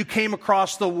imagine that you came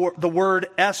across the word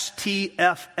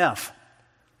STFF.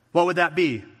 What would that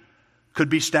be? Could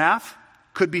be staff,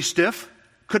 could be stiff,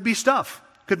 could be stuff,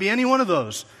 could be any one of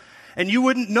those. And you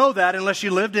wouldn't know that unless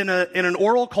you lived in an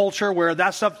oral culture where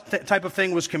that type of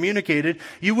thing was communicated.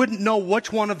 You wouldn't know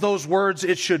which one of those words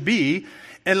it should be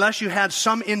unless you had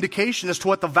some indication as to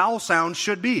what the vowel sound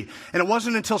should be. And it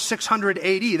wasn't until 600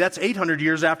 AD, that's 800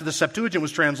 years after the Septuagint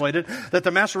was translated, that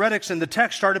the Masoretics in the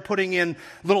text started putting in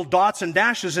little dots and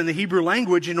dashes in the Hebrew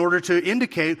language in order to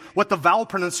indicate what the vowel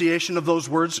pronunciation of those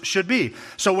words should be.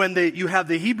 So when you have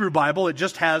the Hebrew Bible, it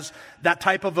just has that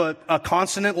type of a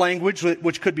consonant language,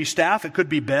 which could be staff, it could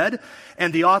be bed.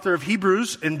 And the author of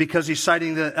Hebrews, and because he's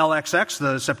citing the LXX,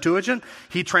 the Septuagint,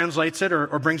 he translates it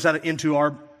or brings that into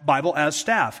our Bible as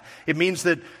staff. It means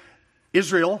that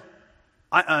Israel,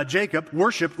 Jacob,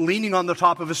 worshipped leaning on the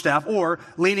top of his staff or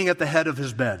leaning at the head of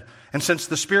his bed. And since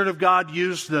the Spirit of God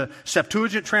used the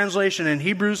Septuagint translation in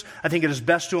Hebrews, I think it is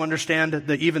best to understand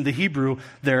even the Hebrew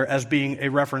there as being a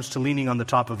reference to leaning on the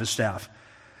top of his staff.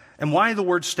 And why the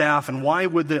word staff, and why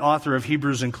would the author of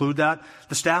Hebrews include that?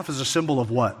 The staff is a symbol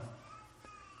of what?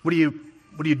 What do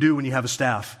you do when you have a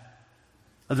staff?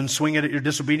 Other than swing it at your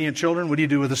disobedient children, what do you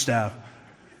do with a staff?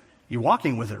 You're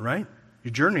walking with it, right?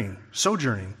 You're journeying,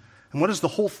 sojourning. And what has the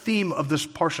whole theme of this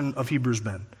portion of Hebrews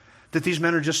been? That these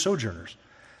men are just sojourners.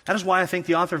 That is why I think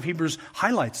the author of Hebrews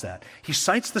highlights that. He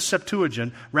cites the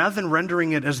Septuagint rather than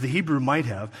rendering it as the Hebrew might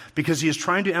have, because he is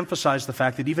trying to emphasize the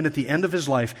fact that even at the end of his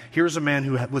life, here is a man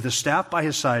who, with his staff by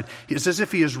his side, it's as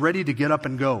if he is ready to get up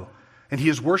and go. And he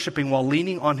is worshiping while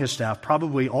leaning on his staff,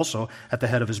 probably also at the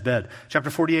head of his bed. Chapter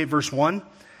 48, verse 1.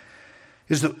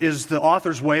 Is the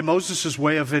author's way, Moses'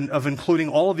 way of including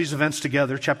all of these events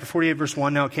together. Chapter 48, verse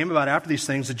 1, now it came about after these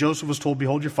things that Joseph was told,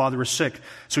 behold, your father is sick.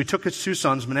 So he took his two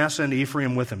sons, Manasseh and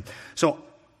Ephraim, with him. So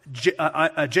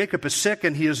Jacob is sick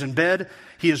and he is in bed.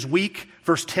 He is weak.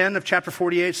 Verse 10 of chapter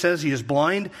 48 says he is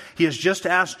blind. He has just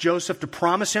asked Joseph to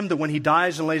promise him that when he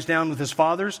dies and lays down with his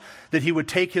fathers, that he would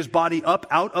take his body up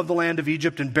out of the land of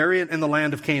Egypt and bury it in the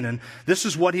land of Canaan. This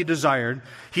is what he desired.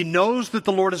 He knows that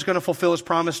the Lord is going to fulfill his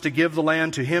promise to give the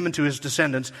land to him and to his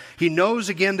descendants. He knows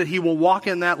again that he will walk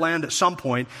in that land at some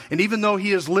point. And even though he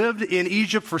has lived in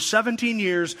Egypt for 17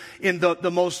 years in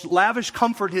the most lavish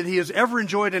comfort that he has ever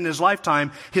enjoyed in his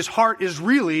lifetime, his heart is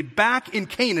really back in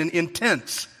Canaan in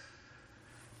tents.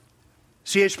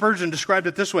 C.H. Spurgeon described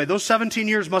it this way: those 17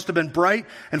 years must have been bright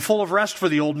and full of rest for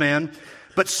the old man,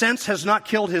 but sense has not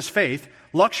killed his faith.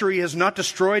 Luxury has not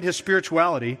destroyed his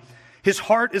spirituality. His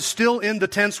heart is still in the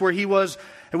tents where he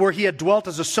had dwelt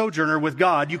as a sojourner with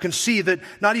God. You can see that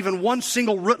not even one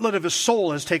single rootlet of his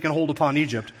soul has taken hold upon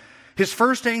Egypt. His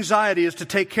first anxiety is to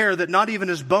take care that not even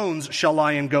his bones shall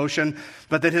lie in Goshen,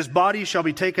 but that his body shall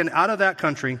be taken out of that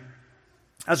country,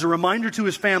 as a reminder to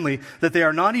his family that they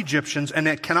are not Egyptians and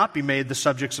that cannot be made the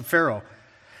subjects of Pharaoh,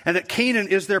 and that Canaan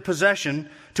is their possession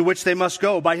to which they must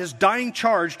go. By his dying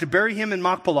charge to bury him in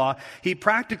Machpelah, he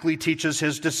practically teaches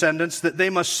his descendants that they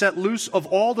must set loose of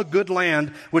all the good land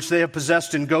which they have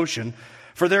possessed in Goshen,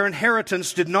 for their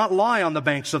inheritance did not lie on the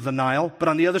banks of the Nile, but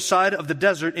on the other side of the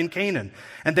desert in Canaan,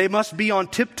 and they must be on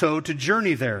tiptoe to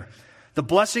journey there. The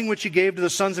blessing which he gave to the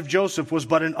sons of Joseph was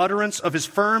but an utterance of his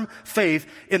firm faith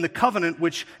in the covenant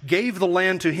which gave the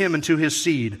land to him and to his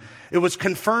seed. It was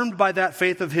confirmed by that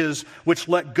faith of his which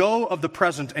let go of the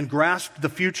present and grasped the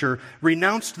future,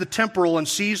 renounced the temporal and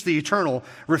seized the eternal,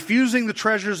 refusing the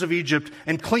treasures of Egypt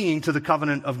and clinging to the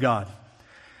covenant of God.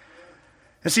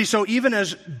 And see, so even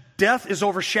as death is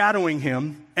overshadowing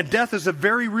him, and death is a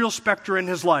very real specter in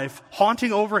his life,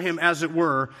 haunting over him as it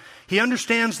were, he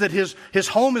understands that his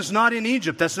home is not in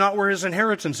Egypt. That's not where his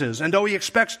inheritance is. And though he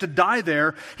expects to die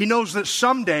there, he knows that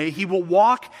someday he will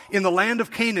walk in the land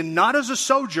of Canaan, not as a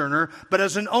sojourner, but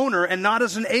as an owner, and not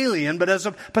as an alien, but as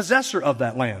a possessor of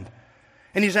that land.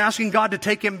 And he's asking God to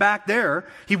take him back there.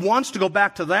 He wants to go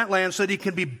back to that land so that he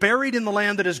can be buried in the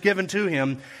land that is given to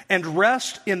him and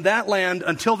rest in that land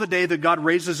until the day that God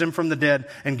raises him from the dead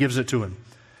and gives it to him.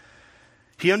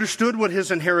 He understood what his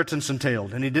inheritance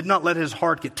entailed, and he did not let his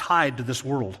heart get tied to this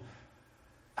world.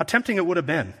 How tempting it would have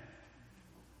been,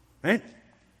 right?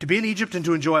 To be in Egypt and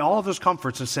to enjoy all of those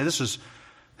comforts and say, this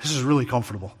is really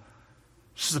comfortable.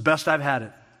 This is the best I've had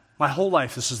it. My whole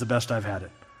life, this is the best I've had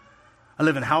it. I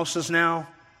live in houses now.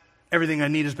 Everything I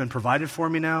need has been provided for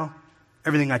me now.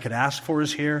 Everything I could ask for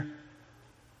is here.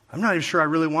 I'm not even sure I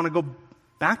really want to go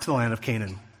back to the land of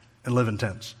Canaan and live in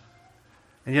tents.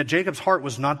 And yet Jacob's heart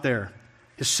was not there.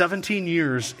 His 17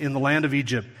 years in the land of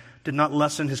Egypt did not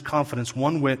lessen his confidence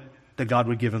one whit that God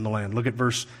would give him the land. Look at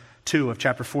verse 2 of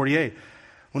chapter 48.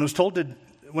 When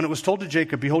it was told to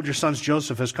Jacob, behold, your son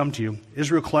Joseph has come to you,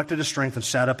 Israel collected his strength and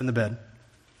sat up in the bed.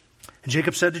 And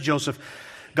Jacob said to Joseph,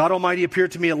 God Almighty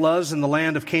appeared to me at Luz in the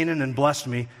land of Canaan and blessed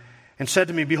me, and said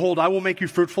to me, behold, I will make you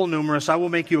fruitful and numerous. I will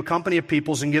make you a company of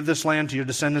peoples and give this land to your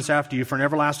descendants after you for an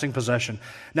everlasting possession.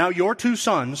 Now your 2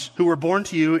 sons, who were born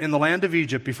to you in the land of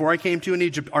Egypt, before I came to you in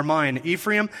Egypt, are mine.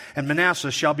 Ephraim and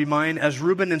Manasseh shall be mine, as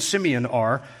Reuben and Simeon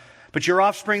are. But your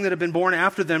offspring that have been born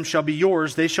after them shall be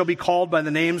yours. They shall be called by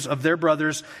the names of their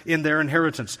brothers in their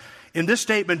inheritance. In this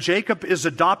statement, Jacob is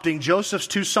adopting Joseph's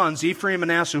 2 sons, Ephraim and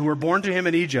Manasseh, who were born to him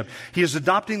in Egypt. He is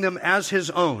adopting them as his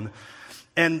own.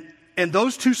 And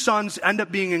those 2 sons end up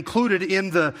being included in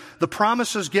the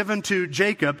promises given to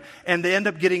Jacob, and they end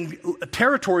up getting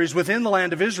territories within the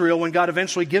land of Israel when God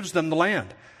eventually gives them the land.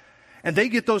 And they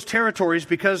get those territories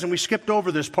because, and we skipped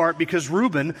over this part, because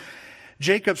Reuben,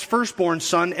 Jacob's firstborn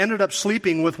son, ended up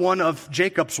sleeping with one of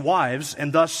Jacob's wives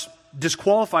and thus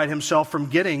disqualified himself from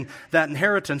getting that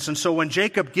inheritance. And so when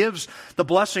Jacob gives the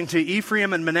blessing to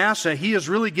Ephraim and Manasseh, he is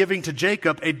really giving to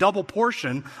Jacob a double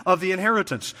portion of the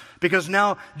inheritance, because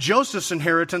now Joseph's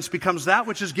inheritance becomes that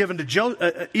which is given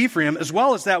to Ephraim as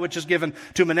well as that which is given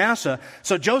to Manasseh.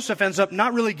 So Joseph ends up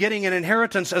not really getting an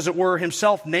inheritance, as it were,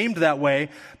 himself named that way,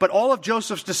 but all of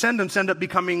Joseph's descendants end up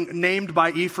becoming named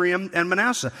by Ephraim and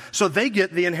Manasseh. So they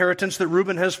get the inheritance that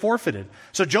Reuben has forfeited.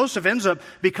 So Joseph ends up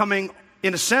becoming,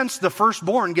 in a sense, the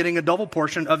firstborn, getting a double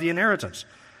portion of the inheritance.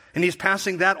 And he's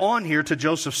passing that on here to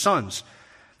Joseph's sons.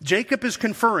 Jacob is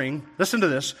conferring, listen to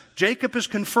this, Jacob is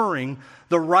conferring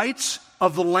the rights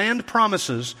of the land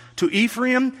promises to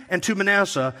Ephraim and to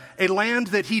Manasseh, a land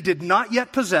that he did not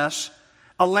yet possess,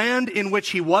 a land in which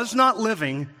he was not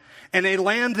living, and a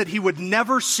land that he would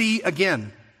never see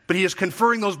again. But he is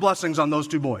conferring those blessings on those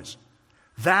 2 boys.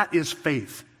 That is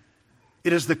faith.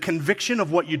 It is the conviction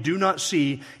of what you do not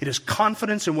see. It is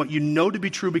confidence in what you know to be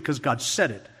true because God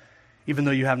said it, even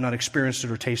though you have not experienced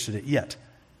it or tasted it yet.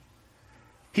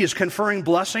 He is conferring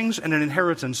blessings and an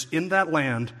inheritance in that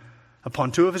land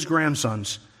upon 2 of his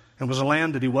grandsons. It was a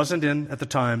land that he wasn't in at the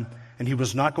time, and he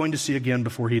was not going to see again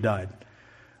before he died.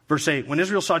 Verse 8, when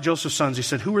Israel saw Joseph's sons, he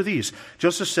said, who are these?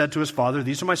 Joseph said to his father,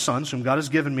 these are my sons whom God has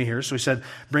given me here. So he said,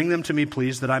 bring them to me,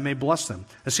 please, that I may bless them.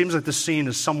 It seems like this scene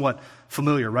is somewhat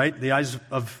familiar, right? The eyes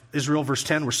of Israel, verse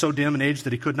 10, were so dim in age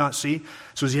that he could not see.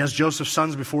 So as he has Joseph's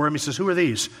sons before him, he says, who are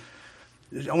these?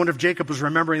 I wonder if Jacob was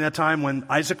remembering that time when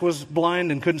Isaac was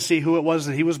blind and couldn't see who it was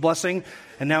that he was blessing.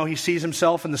 And now he sees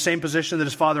himself in the same position that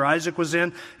his father Isaac was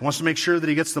in. He wants to make sure that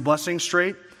he gets the blessing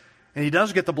straight. And he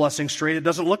does get the blessing straight. It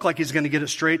doesn't look like he's going to get it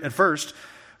straight at first.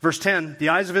 Verse 10, the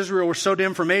eyes of Israel were so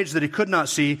dim from age that he could not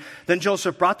see. Then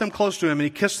Joseph brought them close to him, and he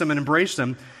kissed them and embraced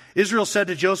them. Israel said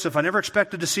to Joseph, I never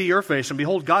expected to see your face, and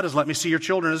behold, God has let me see your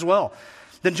children as well.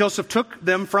 Then Joseph took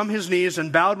them from his knees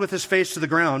and bowed with his face to the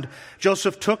ground.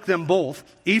 Joseph took them both,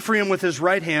 Ephraim with his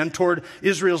right hand toward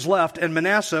Israel's left, and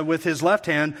Manasseh with his left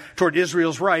hand toward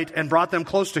Israel's right, and brought them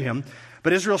close to him.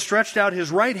 But Israel stretched out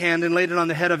his right hand and laid it on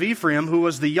the head of Ephraim, who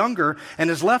was the younger, and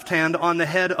his left hand on the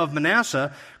head of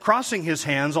Manasseh, crossing his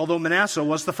hands, although Manasseh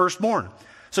was the firstborn.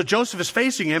 So Joseph is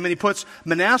facing him, and he puts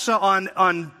Manasseh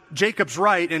on Jacob's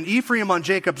right and Ephraim on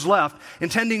Jacob's left,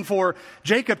 intending for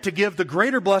Jacob to give the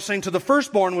greater blessing to the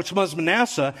firstborn, which was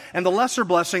Manasseh, and the lesser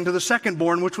blessing to the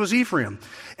secondborn, which was Ephraim.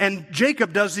 And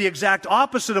Jacob does the exact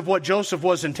opposite of what Joseph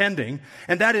was intending,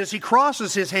 and that is he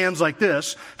crosses his hands like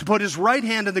this to put his right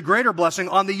hand in the greater blessing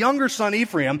on the younger son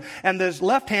Ephraim, and his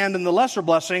left hand in the lesser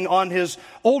blessing on his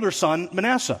older son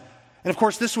Manasseh. And of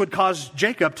course, this would cause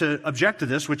Jacob to object to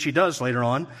this, which he does later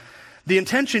on. The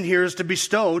intention here is to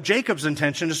bestow, Jacob's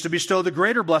intention is to bestow the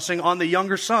greater blessing on the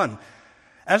younger son.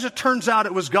 As it turns out,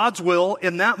 it was God's will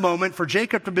in that moment for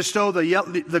Jacob to bestow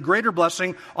the greater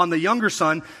blessing on the younger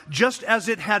son, just as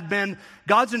it had been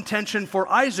God's intention for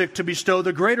Isaac to bestow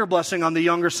the greater blessing on the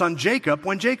younger son Jacob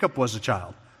when Jacob was a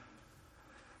child.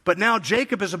 But now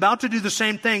Jacob is about to do the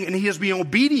same thing, and he is being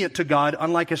obedient to God,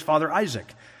 unlike his father Isaac.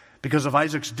 Because of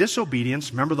Isaac's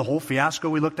disobedience, remember the whole fiasco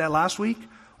we looked at last week?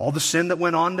 All the sin that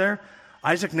went on there?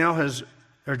 Isaac now has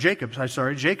Jacob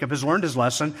has learned his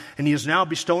lesson, and he is now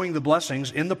bestowing the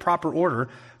blessings in the proper order,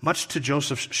 much to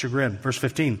Joseph's chagrin. Verse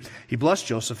 15, he blessed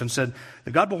Joseph and said,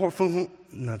 the God before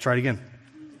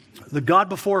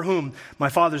whom my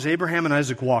fathers Abraham and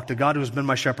Isaac walked, the God who has been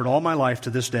my shepherd all my life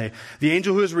to this day, the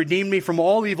angel who has redeemed me from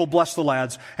all evil, bless the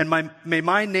lads, and may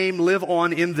my name live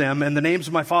on in them, and the names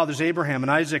of my fathers Abraham and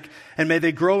Isaac, and may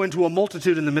they grow into a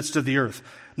multitude in the midst of the earth.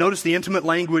 Notice the intimate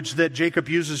language that Jacob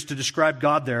uses to describe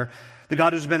God there. The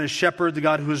God who's been his shepherd, the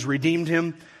God who has redeemed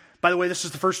him. By the way, this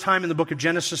is the first time in the book of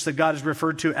Genesis that God is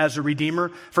referred to as a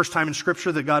redeemer. First time in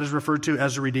Scripture that God is referred to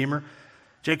as a redeemer.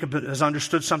 Jacob has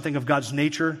understood something of God's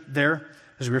nature there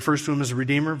as he refers to him as a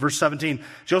redeemer. Verse 17,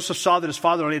 Joseph saw that his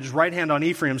father laid his right hand on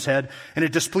Ephraim's head, and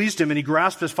it displeased him, and he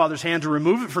grasped his father's hand to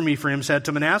remove it from Ephraim's head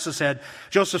to Manasseh's head.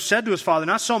 Joseph said to his father,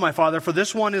 not so, my father, for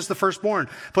this one is the firstborn.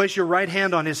 Place your right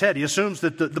hand on his head. He assumes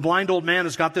that the blind old man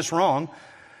has got this wrong,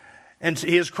 and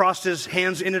he has crossed his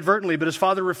hands inadvertently, but his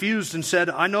father refused and said,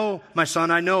 I know, my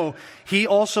son, I know. He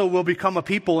also will become a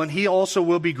people, and he also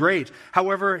will be great.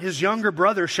 However, his younger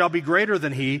brother shall be greater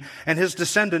than he, and his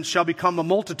descendants shall become a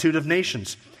multitude of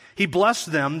nations. He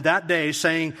blessed them that day,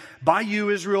 saying, by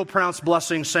you Israel pronounced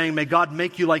blessings, saying, may God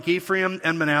make you like Ephraim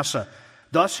and Manasseh.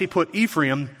 Thus he put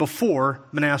Ephraim before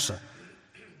Manasseh.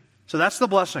 So that's the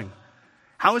blessing.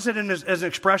 How is it as an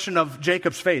expression of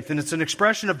Jacob's faith? And it's an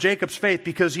expression of Jacob's faith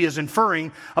because he is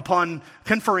conferring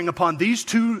upon these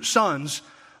two sons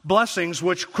blessings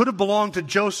which could have belonged to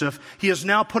Joseph. He is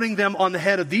now putting them on the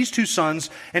head of these two sons,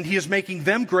 and he is making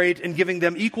them great and giving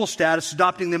them equal status,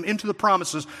 adopting them into the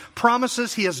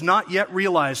promises he has not yet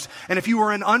realized. And if you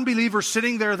were an unbeliever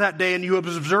sitting there that day and you have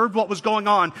observed what was going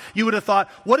on, you would have thought,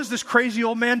 what is this crazy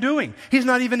old man doing? He's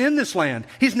not even in this land.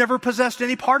 He's never possessed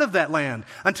any part of that land.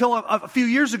 Until a few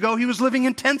years ago, he was living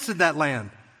in tents in that land.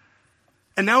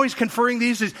 And now he's conferring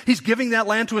these, he's giving that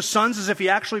land to his sons as if he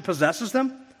actually possesses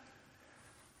them?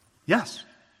 Yes.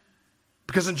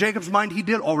 Because in Jacob's mind, he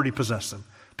did already possess them,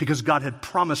 because God had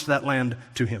promised that land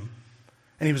to him.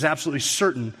 And he was absolutely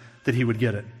certain that he would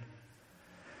get it.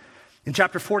 In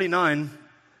chapter 49,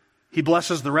 he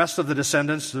blesses the rest of the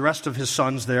descendants, the rest of his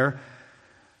sons there.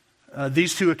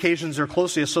 These two occasions are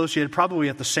closely associated, probably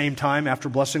at the same time. After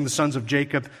blessing the sons of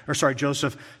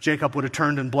Joseph, Jacob would have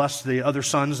turned and blessed the other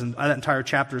sons, and that entire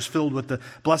chapter is filled with the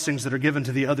blessings that are given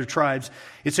to the other tribes.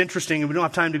 It's interesting, and we don't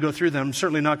have time to go through them. I'm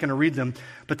certainly not going to read them,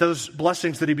 but those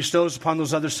blessings that he bestows upon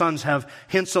those other sons have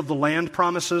hints of the land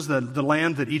promises, the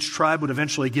land that each tribe would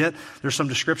eventually get. There's some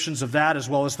descriptions of that, as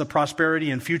well as the prosperity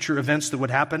and future events that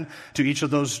would happen to each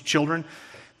of those children.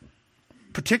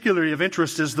 Particularly of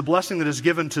interest is the blessing that is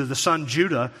given to the son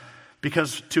Judah,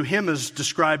 because to him is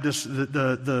described as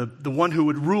the one who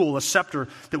would rule, a scepter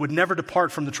that would never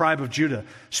depart from the tribe of Judah.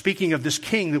 Speaking of this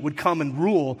king that would come and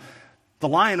rule, the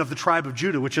Lion of the tribe of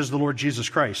Judah, which is the Lord Jesus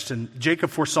Christ. And Jacob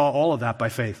foresaw all of that by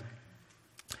faith.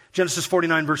 Genesis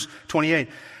 49, verse 28.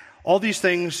 All these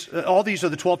are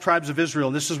the 12 tribes of Israel,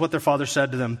 and this is what their father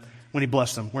said to them when he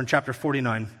blessed them. We're in chapter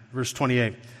 49, verse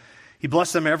 28. He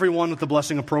blessed them, every one with the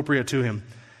blessing appropriate to him.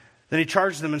 Then he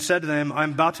charged them and said to them, I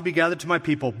am about to be gathered to my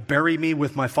people. Bury me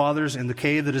with my fathers in the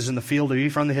cave that is in the field of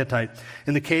Ephron the Hittite,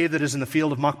 in the cave that is in the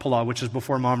field of Machpelah, which is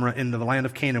before Mamre, in the land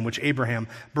of Canaan, which Abraham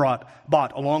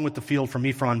bought along with the field from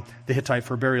Ephron the Hittite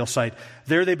for a burial site.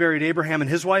 There they buried Abraham and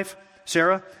his wife,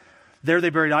 Sarah. There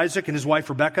they buried Isaac and his wife,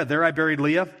 Rebekah. There I buried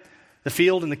Leah. The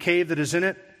field and the cave that is in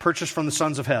it, purchased from the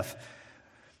sons of Heth.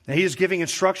 Now he is giving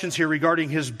instructions here regarding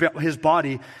his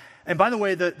body. And by the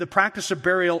way, the practice of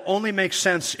burial only makes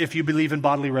sense if you believe in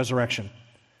bodily resurrection.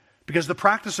 Because the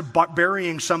practice of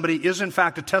burying somebody is in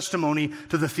fact a testimony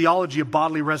to the theology of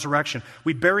bodily resurrection.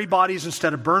 We bury bodies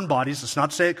instead of burn bodies. It's not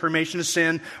to say that cremation is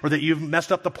sin or that you've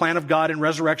messed up the plan of God in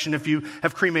resurrection if you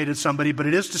have cremated somebody, but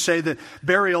it is to say that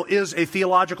burial is a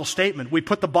theological statement. We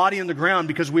put the body in the ground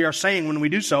because we are saying when we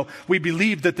do so, we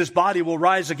believe that this body will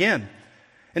rise again.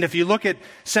 And if you look at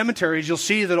cemeteries, you'll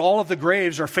see that all of the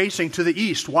graves are facing to the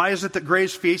east. Why is it that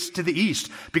graves face to the east?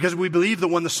 Because we believe that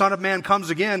when the Son of Man comes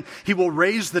again, he will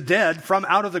raise the dead from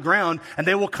out of the ground, and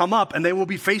they will come up, and they will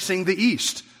be facing the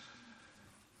east.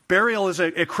 Burial is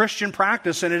a Christian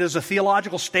practice, and it is a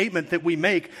theological statement that we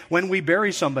make when we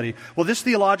bury somebody. Well, this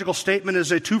theological statement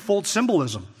is a twofold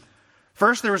symbolism.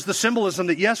 First, there is the symbolism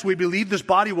that, yes, we believe this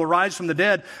body will rise from the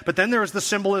dead, but then there is the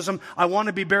symbolism, I want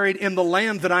to be buried in the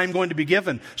land that I am going to be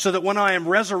given, so that when I am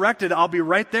resurrected, I'll be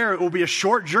right there. It will be a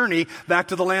short journey back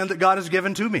to the land that God has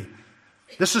given to me.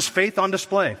 This is faith on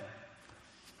display.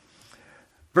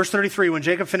 Verse 33, when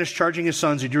Jacob finished charging his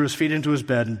sons, he drew his feet into his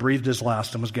bed and breathed his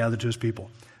last and was gathered to his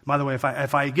people. By the way,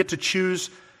 if I get to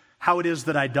choose how it is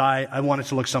that I die, I want it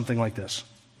to look something like this.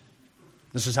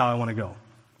 This is how I want to go.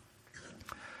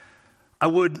 I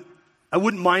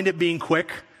wouldn't mind it being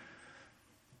quick,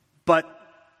 but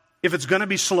if it's going to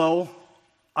be slow,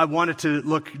 I want it to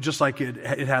look just like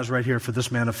it has right here for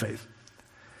this man of faith.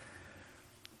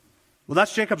 Well,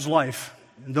 that's Jacob's life.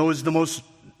 And the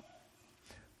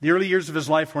early years of his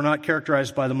life were not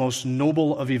characterized by the most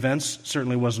noble of events,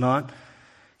 certainly was not.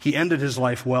 He ended his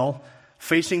life well,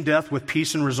 facing death with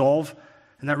peace and resolve,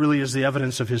 and that really is the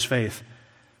evidence of his faith.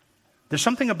 There's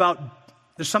something about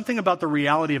the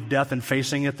reality of death and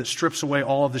facing it that strips away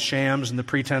all of the shams and the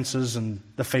pretenses and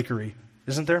the fakery,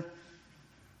 isn't there? And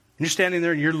you're standing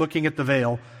there and you're looking at the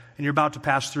veil and you're about to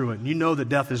pass through it and you know that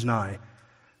death is nigh.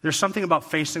 There's something about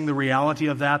facing the reality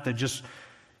of that just,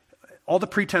 all the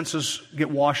pretenses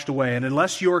get washed away. And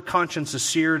unless your conscience is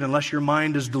seared, unless your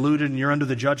mind is diluted and you're under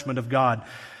the judgment of God,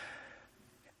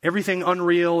 everything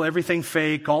unreal, everything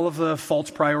fake, all of the false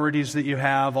priorities that you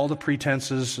have, all the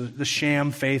pretenses, the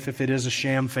sham faith, if it is a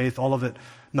sham faith, all of it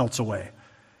melts away.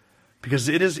 Because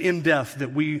it is in death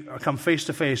that we come face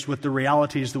to face with the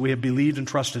realities that we have believed and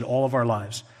trusted all of our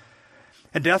lives.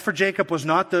 And death for Jacob was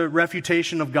not the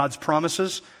refutation of God's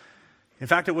promises. In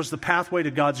fact, it was the pathway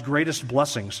to God's greatest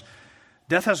blessings.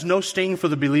 Death has no sting for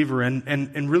the believer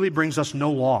and really brings us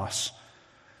no loss.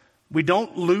 We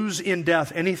don't lose in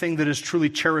death anything that is truly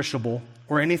cherishable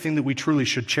or anything that we truly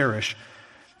should cherish,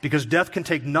 because death can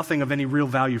take nothing of any real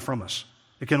value from us.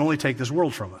 It can only take this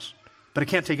world from us, but it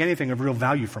can't take anything of real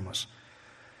value from us.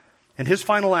 And his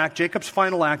final act, Jacob's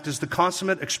final act, is the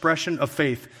consummate expression of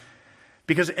faith,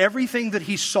 because everything that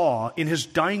he saw in his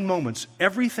dying moments,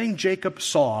 everything Jacob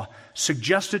saw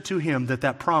suggested to him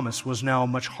that promise was now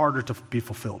much harder to be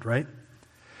fulfilled, right?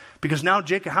 Because now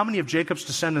how many of Jacob's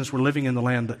descendants were living in the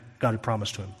land that God had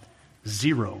promised to him?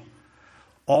 0.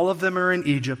 All of them are in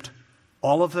Egypt.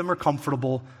 All of them are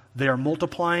comfortable. They are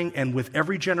multiplying, and with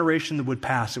every generation that would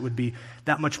pass, it would be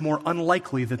that much more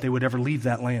unlikely that they would ever leave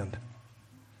that land.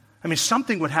 I mean,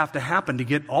 something would have to happen to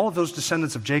get all of those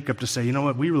descendants of Jacob to say, you know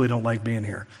what, we really don't like being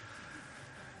here.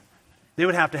 They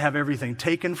would have to have everything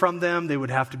taken from them. They would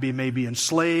have to be maybe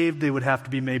enslaved. They would have to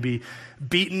be maybe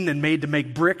beaten and made to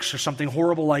make bricks or something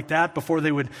horrible like that before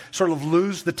they would sort of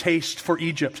lose the taste for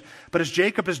Egypt. But as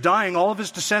Jacob is dying, all of his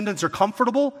descendants are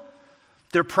comfortable.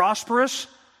 They're prosperous.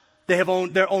 They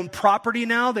have their own property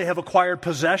now. They have acquired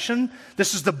possession.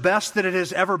 This is the best that it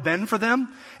has ever been for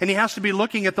them. And he has to be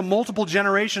looking at the multiple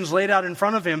generations laid out in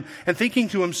front of him and thinking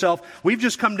to himself, we've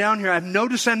just come down here. I have no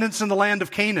descendants in the land of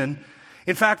Canaan.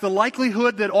 In fact, the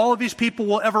likelihood that all of these people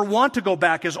will ever want to go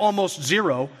back is almost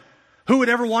 0. Who would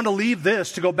ever want to leave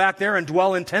this to go back there and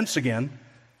dwell in tents again?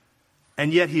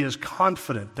 And yet he is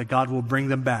confident that God will bring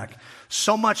them back.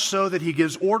 So much so that he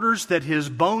gives orders that his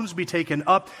bones be taken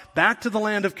up back to the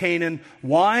land of Canaan.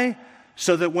 Why?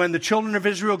 So that when the children of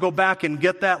Israel go back and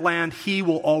get that land, he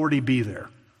will already be there,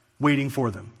 waiting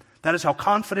for them. That is how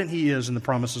confident he is in the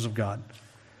promises of God.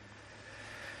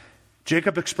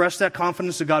 Jacob expressed that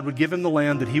confidence that God would give him the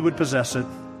land, that he would possess it,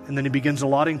 and then he begins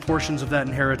allotting portions of that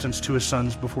inheritance to his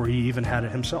sons before he even had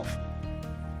it himself.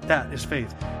 That is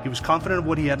faith. He was confident of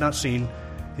what he had not seen,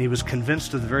 and he was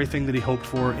convinced of the very thing that he hoped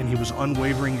for, and he was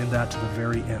unwavering in that to the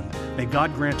very end. May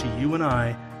God grant to you and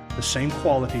I the same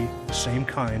quality, the same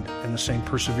kind, and the same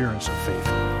perseverance of faith.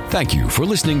 Thank you for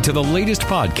listening to the latest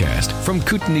podcast from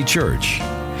Kootenai Church.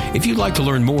 If you'd like to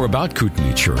learn more about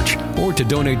Kootenai Church or to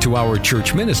donate to our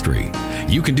church ministry,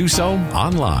 you can do so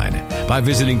online by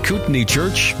visiting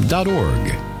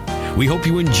kootenaichurch.org. We hope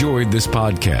you enjoyed this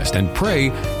podcast and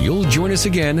pray you'll join us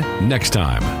again next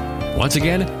time. Once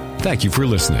again, thank you for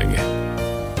listening.